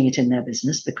just doing it in their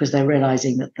business because they're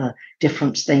realizing that the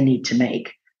difference they need to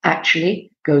make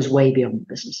actually goes way beyond the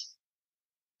business.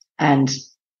 And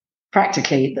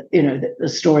practically, the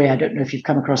story, I don't know if you've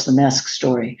come across the Maersk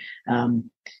story.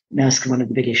 Maersk, one of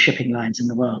the biggest shipping lines in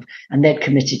the world, and they'd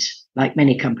committed, like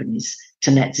many companies, to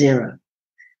net zero,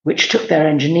 which took their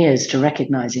engineers to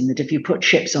recognizing that if you put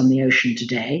ships on the ocean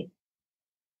today,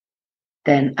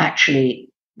 then actually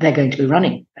they're going to be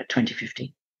running at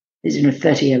 2050. These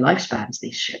 30-year lifespans,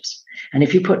 these ships. And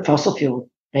if you put fossil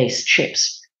fuel-based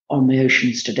ships on the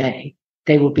oceans today,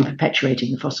 they will be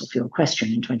perpetuating the fossil fuel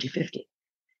question in 2050.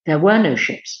 There were no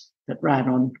ships that ran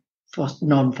on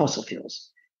non-fossil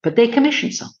fuels, but they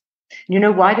commissioned some. You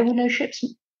know why there were no ships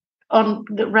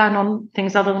that ran on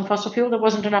things other than fossil fuel? There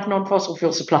wasn't enough non-fossil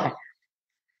fuel supply.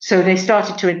 So they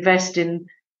started to invest in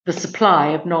the supply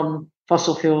of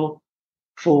non-fossil fuel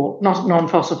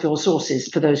sources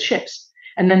for those ships.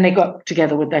 And then they got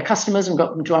together with their customers and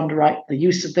got them to underwrite the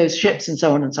use of those ships and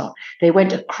so on and so on. They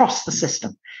went across the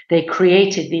system. They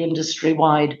created the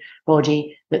industry-wide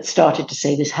body that started to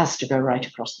say this has to go right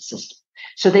across the system.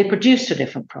 So they produced a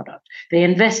different product. They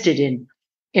invested in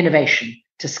innovation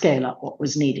to scale up what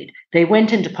was needed. They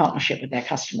went into partnership with their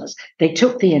customers. They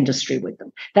took the industry with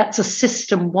them. That's a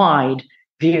system-wide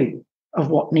view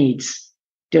of what needs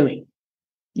doing.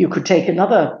 You could take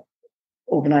another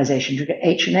organization, look at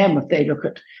H&M, if they look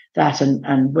at that,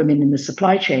 and women in the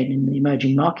supply chain in the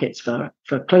emerging markets for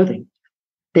clothing.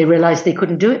 They realized they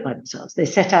couldn't do it by themselves. They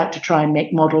set out to try and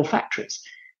make model factories.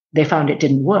 They found it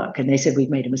didn't work, and they said, we've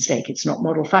made a mistake. It's not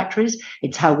model factories.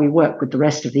 It's how we work with the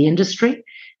rest of the industry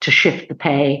to shift the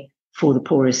pay for the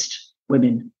poorest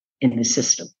women in this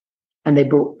system. And they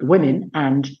brought the women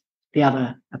and the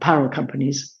other apparel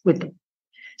companies with them.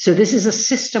 So this is a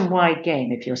system-wide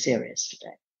game if you're serious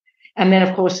today. And then,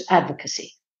 of course,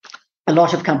 advocacy. A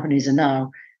lot of companies are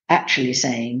now actually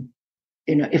saying,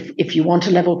 if you want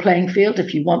a level playing field,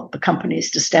 if you want the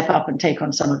companies to step up and take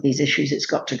on some of these issues, it's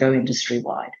got to go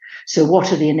industry-wide. So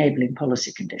what are the enabling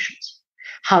policy conditions?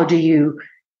 How do you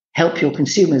help your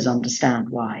consumers understand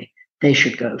why they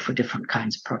should go for different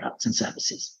kinds of products and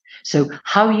services? So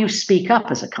how you speak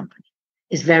up as a company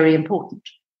is very important.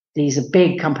 These are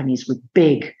big companies with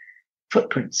big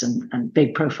footprints and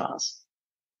big profiles.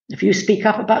 If you speak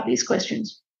up about these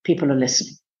questions, people are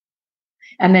listening.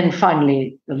 And then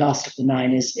finally, the last of the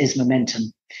 9 is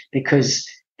momentum, because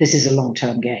this is a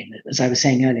long-term game. As I was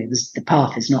saying earlier, the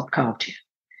path is not carved here.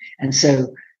 And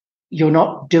so you're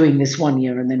not doing this one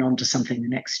year and then on to something the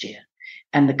next year.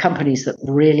 And the companies that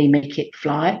really make it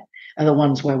fly are the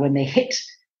ones where when they hit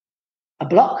a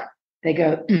block, they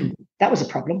go, that was a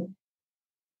problem.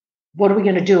 What are we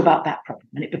going to do about that problem?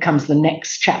 And it becomes the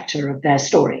next chapter of their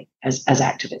story as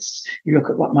activists. You look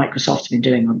at what Microsoft's been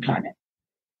doing on climate.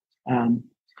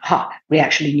 We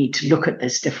actually need to look at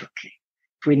this differently.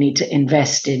 If we need to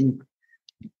invest in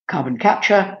carbon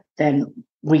capture, then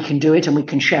we can do it and we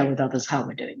can share with others how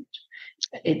we're doing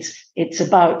it. It's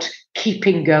about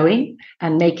keeping going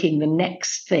and making the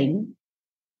next thing,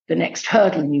 the next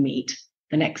hurdle you meet,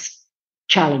 the next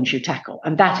challenge you tackle.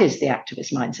 And that is the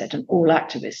activist mindset. And all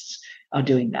activists are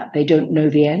doing that. They don't know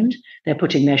the end. They're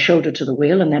putting their shoulder to the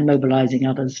wheel and they're mobilizing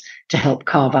others to help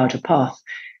carve out a path,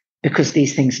 because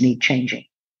these things need changing.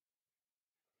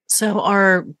 So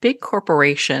are big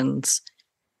corporations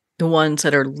the ones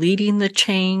that are leading the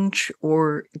change,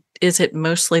 or is it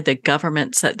mostly the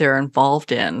governments that they're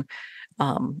involved in?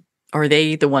 Are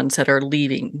they the ones that are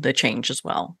leading the change as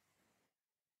well?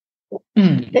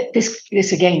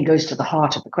 This again goes to the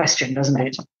heart of the question, doesn't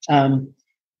it?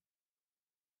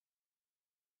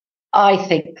 I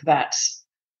think that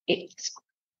it's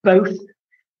both.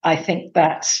 I think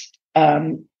that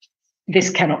this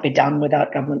cannot be done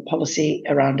without government policy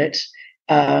around it,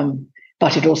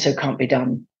 but it also can't be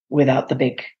done without the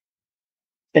big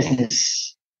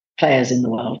business players in the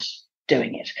world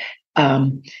doing it.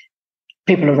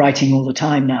 People are writing all the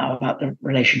time now about the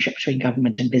relationship between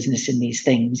government and business in these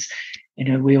things.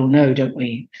 We all know, don't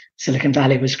we? Silicon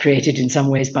Valley was created in some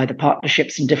ways by the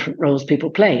partnerships and different roles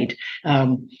people played.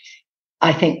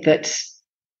 I think that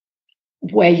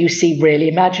where you see really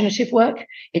imaginative work,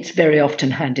 it's very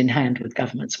often hand in hand with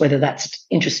governments, whether that's,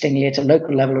 interestingly, at a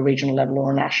local level, a regional level,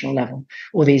 or a national level,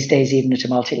 or these days even at a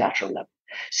multilateral level.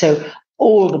 So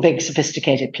all the big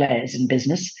sophisticated players in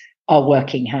business are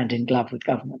working hand in glove with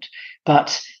government.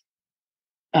 But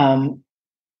activist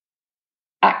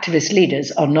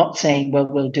leaders are not saying, well,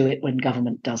 we'll do it when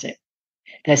government does it.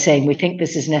 They're saying, we think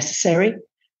this is necessary.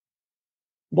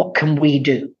 What can we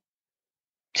do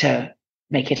to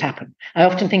make it happen? I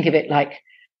often think of it like,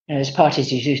 as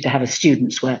parties, you used to have as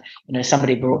students where,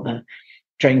 somebody brought the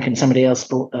drink and somebody else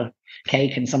brought the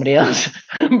cake and somebody else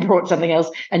brought something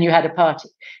else, and you had a party.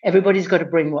 Everybody's got to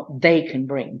bring what they can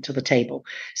bring to the table.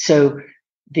 So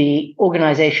the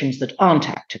organizations that aren't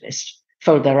activists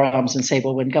fold their arms and say,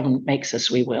 well, when government makes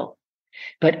us, we will.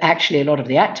 But actually, a lot of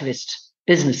the activist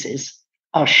businesses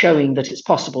are showing that it's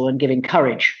possible and giving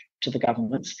courage to the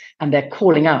governments, and they're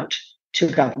calling out to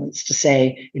governments to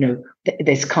say,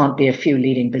 this can't be a few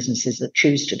leading businesses that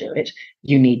choose to do it.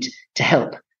 You need to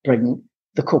help bring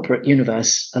the corporate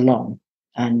universe along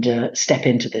and step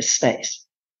into this space.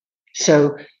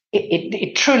 So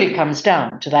it truly comes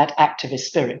down to that activist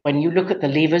spirit. When you look at the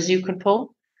levers you can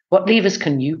pull, what levers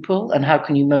can you pull, and how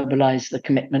can you mobilize the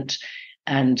commitment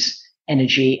and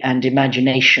energy and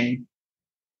imagination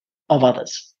of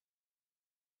others?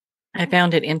 I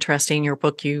found it interesting in your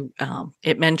book.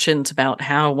 It mentions about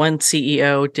how one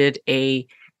CEO did a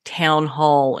town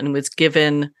hall and was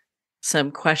given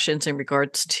some questions in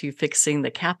regards to fixing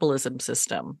the capitalism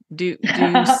system. Do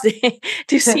you see,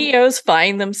 do CEOs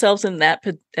find themselves in that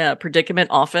predicament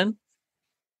often?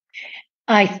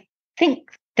 I think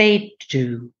they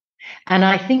do. And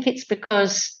I think it's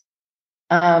because,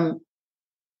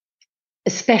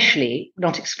 especially,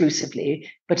 not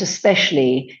exclusively, but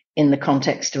especially in the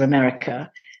context of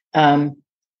America,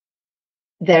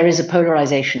 there is a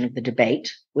polarization of the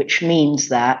debate, which means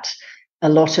that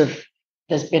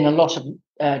there's been a lot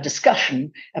of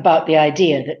discussion about the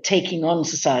idea that taking on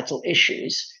societal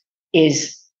issues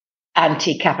is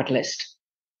anti-capitalist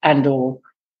and or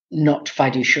not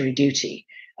fiduciary duty.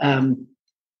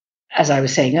 As I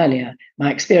was saying earlier,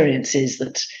 my experience is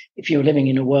that if you're living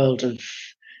in a world of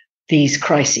these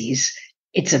crises,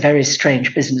 it's a very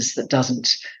strange business that doesn't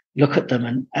look at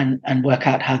them and work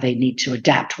out how they need to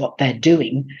adapt what they're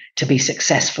doing to be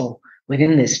successful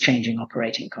within this changing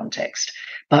operating context.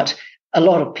 But a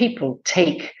lot of people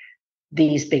take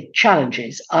these big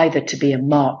challenges either to be a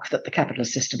mark that the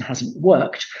capitalist system hasn't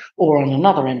worked, or on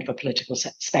another end of a political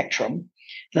spectrum,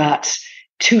 that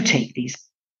to take these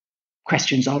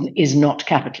questions on is not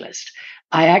capitalist.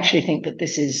 I actually think that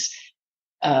this is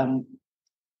a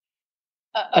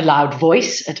loud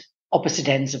voice at opposite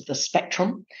ends of the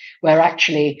spectrum, where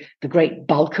actually the great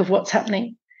bulk of what's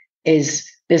happening is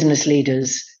business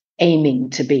leaders aiming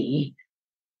to be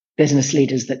business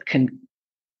leaders that can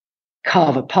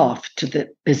carve a path to the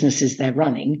businesses they're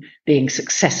running being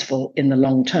successful in the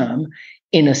long term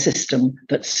in a system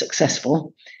that's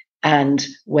successful and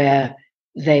where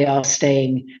they are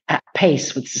staying at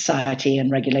pace with society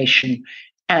and regulation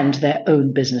and their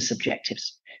own business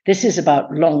objectives. This is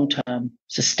about long-term,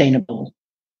 sustainable,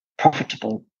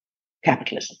 profitable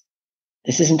capitalism.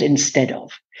 This isn't instead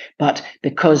of. But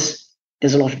because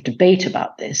there's a lot of debate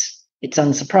about this, it's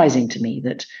unsurprising to me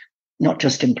that not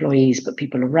just employees, but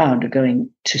people around are going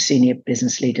to senior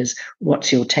business leaders,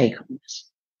 what's your take on this?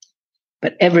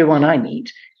 But everyone I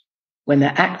meet, when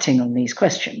they're acting on these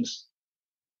questions,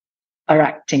 are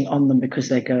acting on them because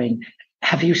they're going,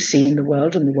 have you seen the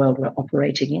world and the world we're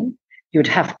operating in? You'd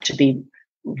have to be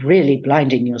really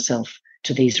blinding yourself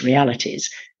to these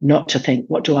realities, not to think,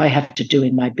 what do I have to do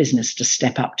in my business to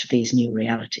step up to these new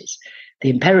realities? The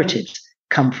imperatives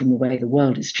come from the way the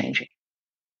world is changing.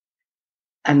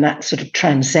 And that sort of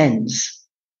transcends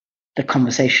the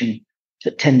conversation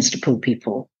that tends to pull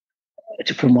people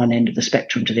from one end of the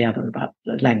spectrum to the other about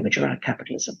the language around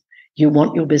capitalism. You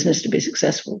want your business to be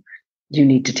successful, you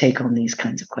need to take on these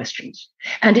kinds of questions.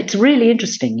 And it's really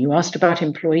interesting. You asked about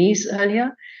employees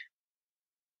earlier.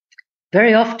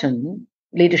 Very often,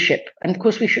 leadership, and of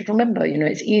course we should remember,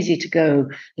 it's easy to go,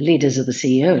 the leaders are the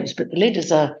CEOs, but the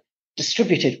leaders are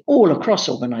distributed all across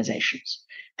organizations.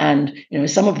 And,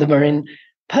 some of them are in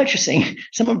purchasing,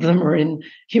 some of them are in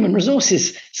human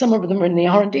resources, some of them are in the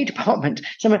R&D department.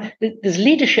 There's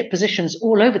leadership positions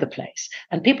all over the place.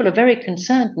 And people are very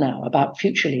concerned now about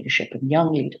future leadership and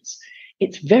young leaders.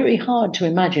 It's very hard to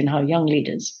imagine how young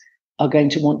leaders are going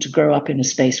to want to grow up in a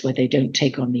space where they don't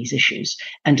take on these issues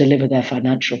and deliver their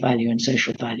financial value and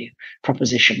social value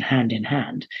proposition hand in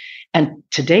hand. And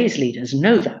today's leaders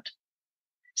know that.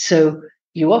 So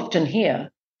you often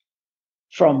hear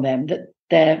from them that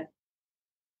their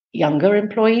younger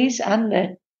employees and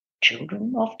their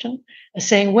children often are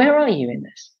saying, where are you in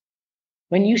this?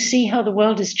 When you see how the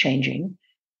world is changing,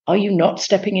 are you not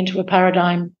stepping into a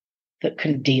paradigm that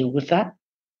can deal with that?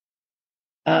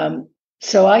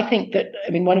 So I think that,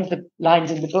 one of the lines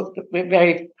in the book that we're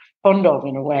very fond of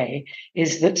in a way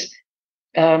is that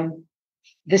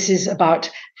this is about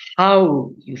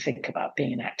how you think about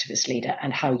being an activist leader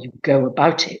and how you go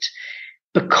about it,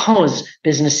 because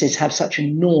businesses have such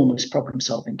enormous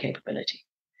problem-solving capability.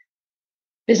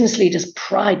 Business leaders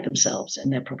pride themselves in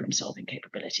their problem-solving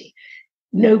capability.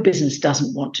 No business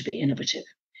doesn't want to be innovative.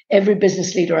 Every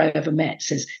business leader I've ever met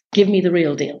says, give me the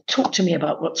real deal. Talk to me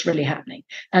about what's really happening.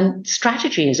 And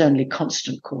strategy is only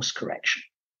constant course correction.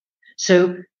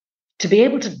 So to be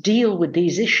able to deal with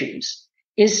these issues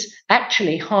is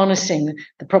actually harnessing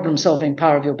the problem-solving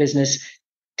power of your business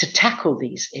to tackle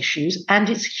these issues, and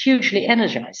it's hugely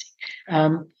energizing.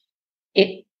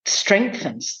 It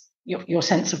strengthens your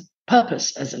sense of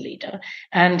purpose as a leader.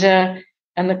 And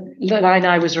the line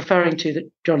I was referring to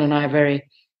that John and I are very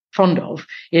fond of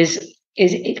is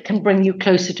it can bring you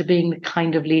closer to being the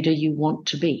kind of leader you want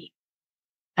to be.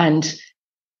 And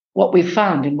what we've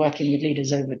found in working with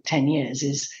leaders over 10 years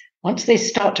is once they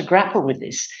start to grapple with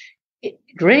this,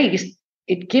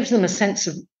 it gives them a sense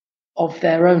of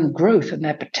their own growth and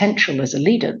their potential as a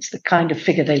leader. It's the kind of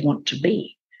figure they want to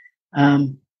be.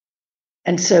 And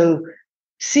so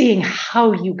seeing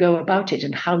how you go about it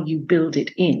and how you build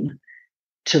it in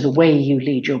to the way you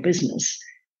lead your business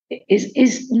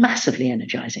is massively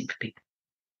energizing for people.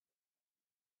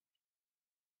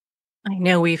 I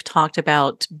know we've talked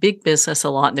about big business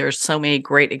a lot, and there's so many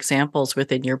great examples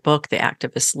within your book, The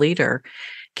Activist Leader.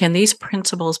 Can these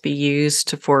principles be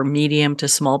used for medium to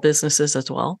small businesses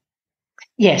as well?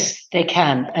 Yes, they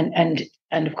can,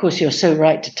 and of course you're so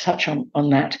right to touch on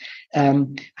that,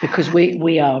 because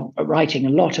we are writing a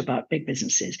lot about big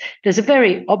businesses. There's a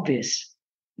very obvious,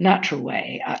 natural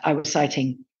way. I was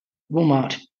citing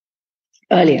Walmart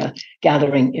earlier,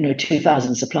 gathering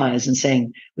 2,000 suppliers and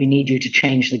saying we need you to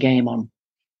change the game on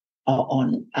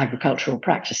agricultural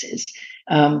practices.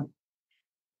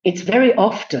 It's very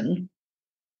often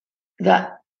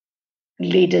that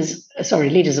leaders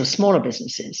of smaller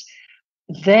businesses,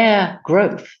 their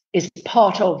growth is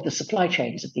part of the supply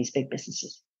chains of these big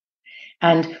businesses.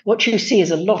 And what you see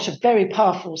is a lot of very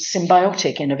powerful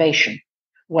symbiotic innovation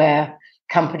where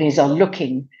companies are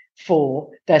looking for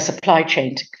their supply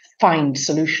chain to find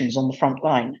solutions on the front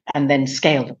line and then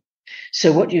scale them.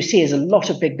 So what you see is a lot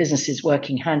of big businesses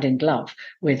working hand in glove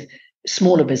with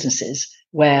smaller businesses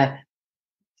where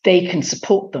they can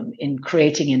support them in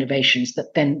creating innovations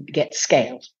that then get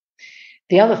scaled.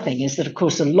 The other thing is that, of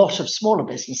course, a lot of smaller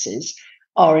businesses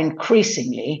are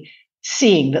increasingly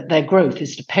seeing that their growth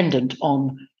is dependent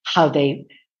on how they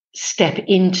step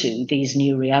into these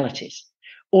new realities.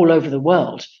 All over the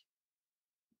world,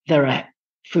 there are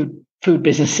food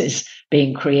businesses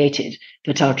being created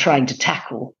that are trying to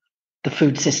tackle the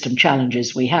food system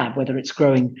challenges we have, whether it's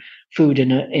growing food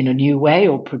in a new way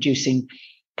or producing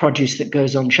produce that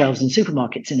goes on shelves in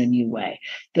supermarkets in a new way.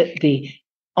 That the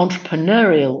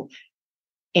entrepreneurial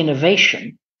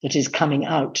innovation that is coming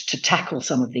out to tackle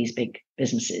some of these big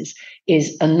businesses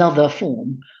is another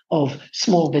form of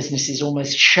small businesses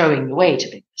almost showing the way to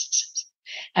big businesses.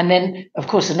 And then, of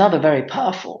course, another very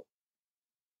powerful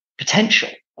potential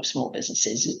of small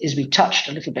businesses is we touched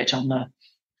a little bit on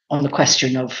the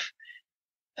question of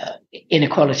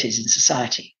inequalities in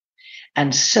society.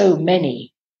 And so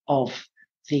many of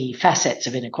the facets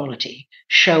of inequality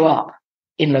show up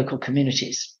in local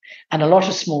communities. And a lot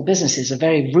of small businesses are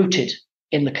very rooted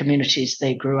in the communities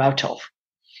they grew out of.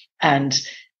 And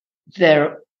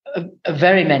there are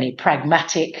very many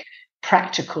pragmatic,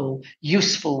 practical,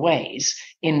 useful ways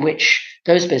in which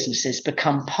those businesses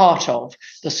become part of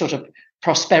the sort of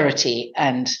prosperity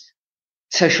and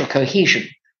social cohesion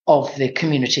of the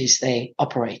communities they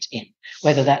operate in,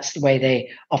 whether that's the way they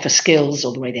offer skills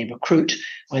or the way they recruit,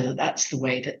 whether that's the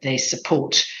way that they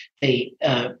support the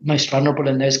most vulnerable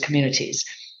in those communities.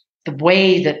 The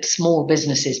way that small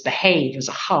businesses behave as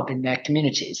a hub in their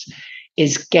communities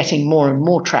is getting more and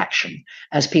more traction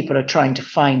as people are trying to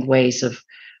find ways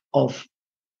of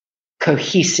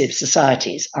cohesive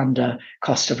societies under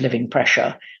cost of living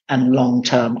pressure and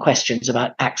long-term questions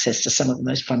about access to some of the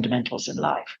most fundamentals in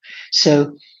life.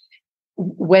 So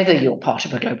whether you're part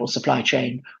of a global supply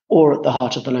chain or at the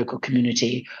heart of the local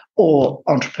community or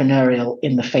entrepreneurial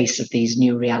in the face of these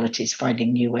new realities,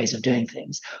 finding new ways of doing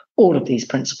things, all of these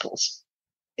principles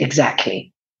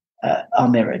exactly are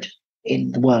mirrored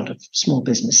in the world of small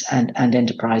business and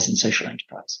enterprise and social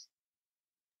enterprise.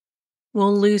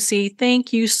 Well, Lucy,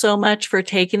 thank you so much for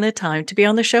taking the time to be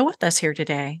on the show with us here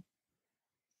today.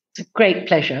 It's a great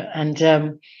pleasure.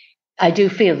 And I do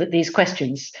feel that these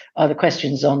questions are the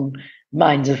questions on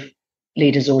minds of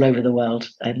leaders all over the world.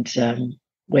 And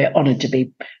we're honored to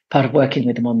be part of working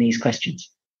with them on these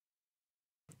questions.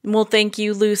 Well, thank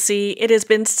you, Lucy. It has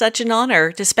been such an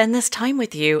honor to spend this time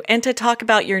with you and to talk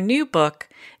about your new book,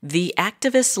 The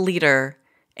Activist Leader,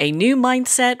 A New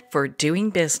Mindset for Doing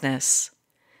Business.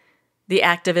 The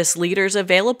Activist Leader is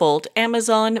available to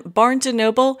Amazon, Barnes &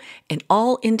 Noble, and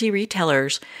all indie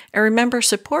retailers. And remember,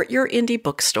 support your indie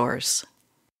bookstores.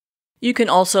 You can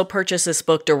also purchase this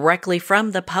book directly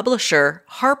from the publisher,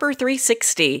 Harper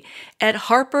 360, at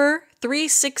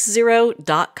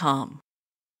harper360.com.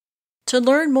 To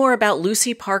learn more about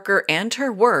Lucy Parker and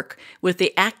her work with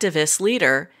The Activist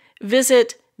Leader,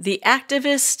 visit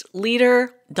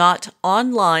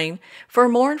theactivistleader.online for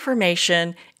more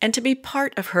information and to be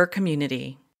part of her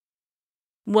community.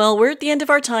 Well, we're at the end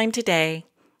of our time today.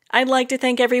 I'd like to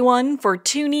thank everyone for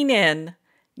tuning in.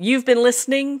 You've been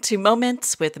listening to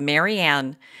Moments with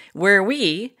Marianne, where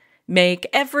we make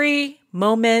every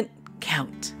moment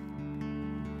count.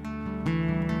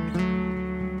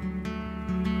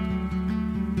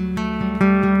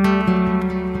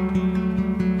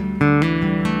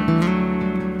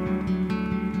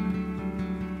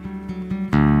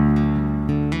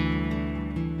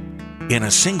 In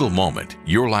a single moment,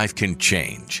 your life can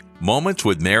change. Moments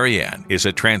with Marianne is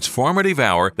a transformative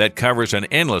hour that covers an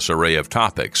endless array of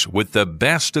topics with the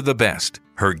best of the best.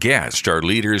 Her guests are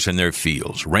leaders in their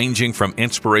fields, ranging from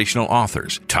inspirational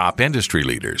authors, top industry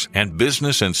leaders, and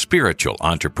business and spiritual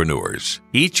entrepreneurs.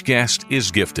 Each guest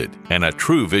is gifted and a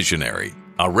true visionary,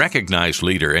 a recognized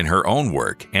leader in her own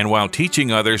work, and while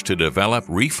teaching others to develop,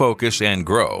 refocus, and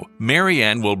grow,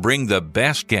 Marianne will bring the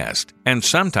best guest and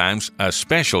sometimes a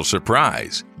special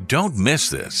surprise. Don't miss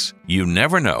this. You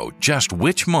never know just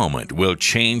which moment will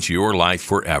change your life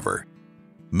forever.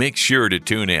 Make sure to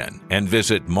tune in and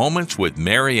visit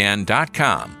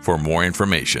momentswithmarianne.com for more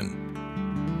information.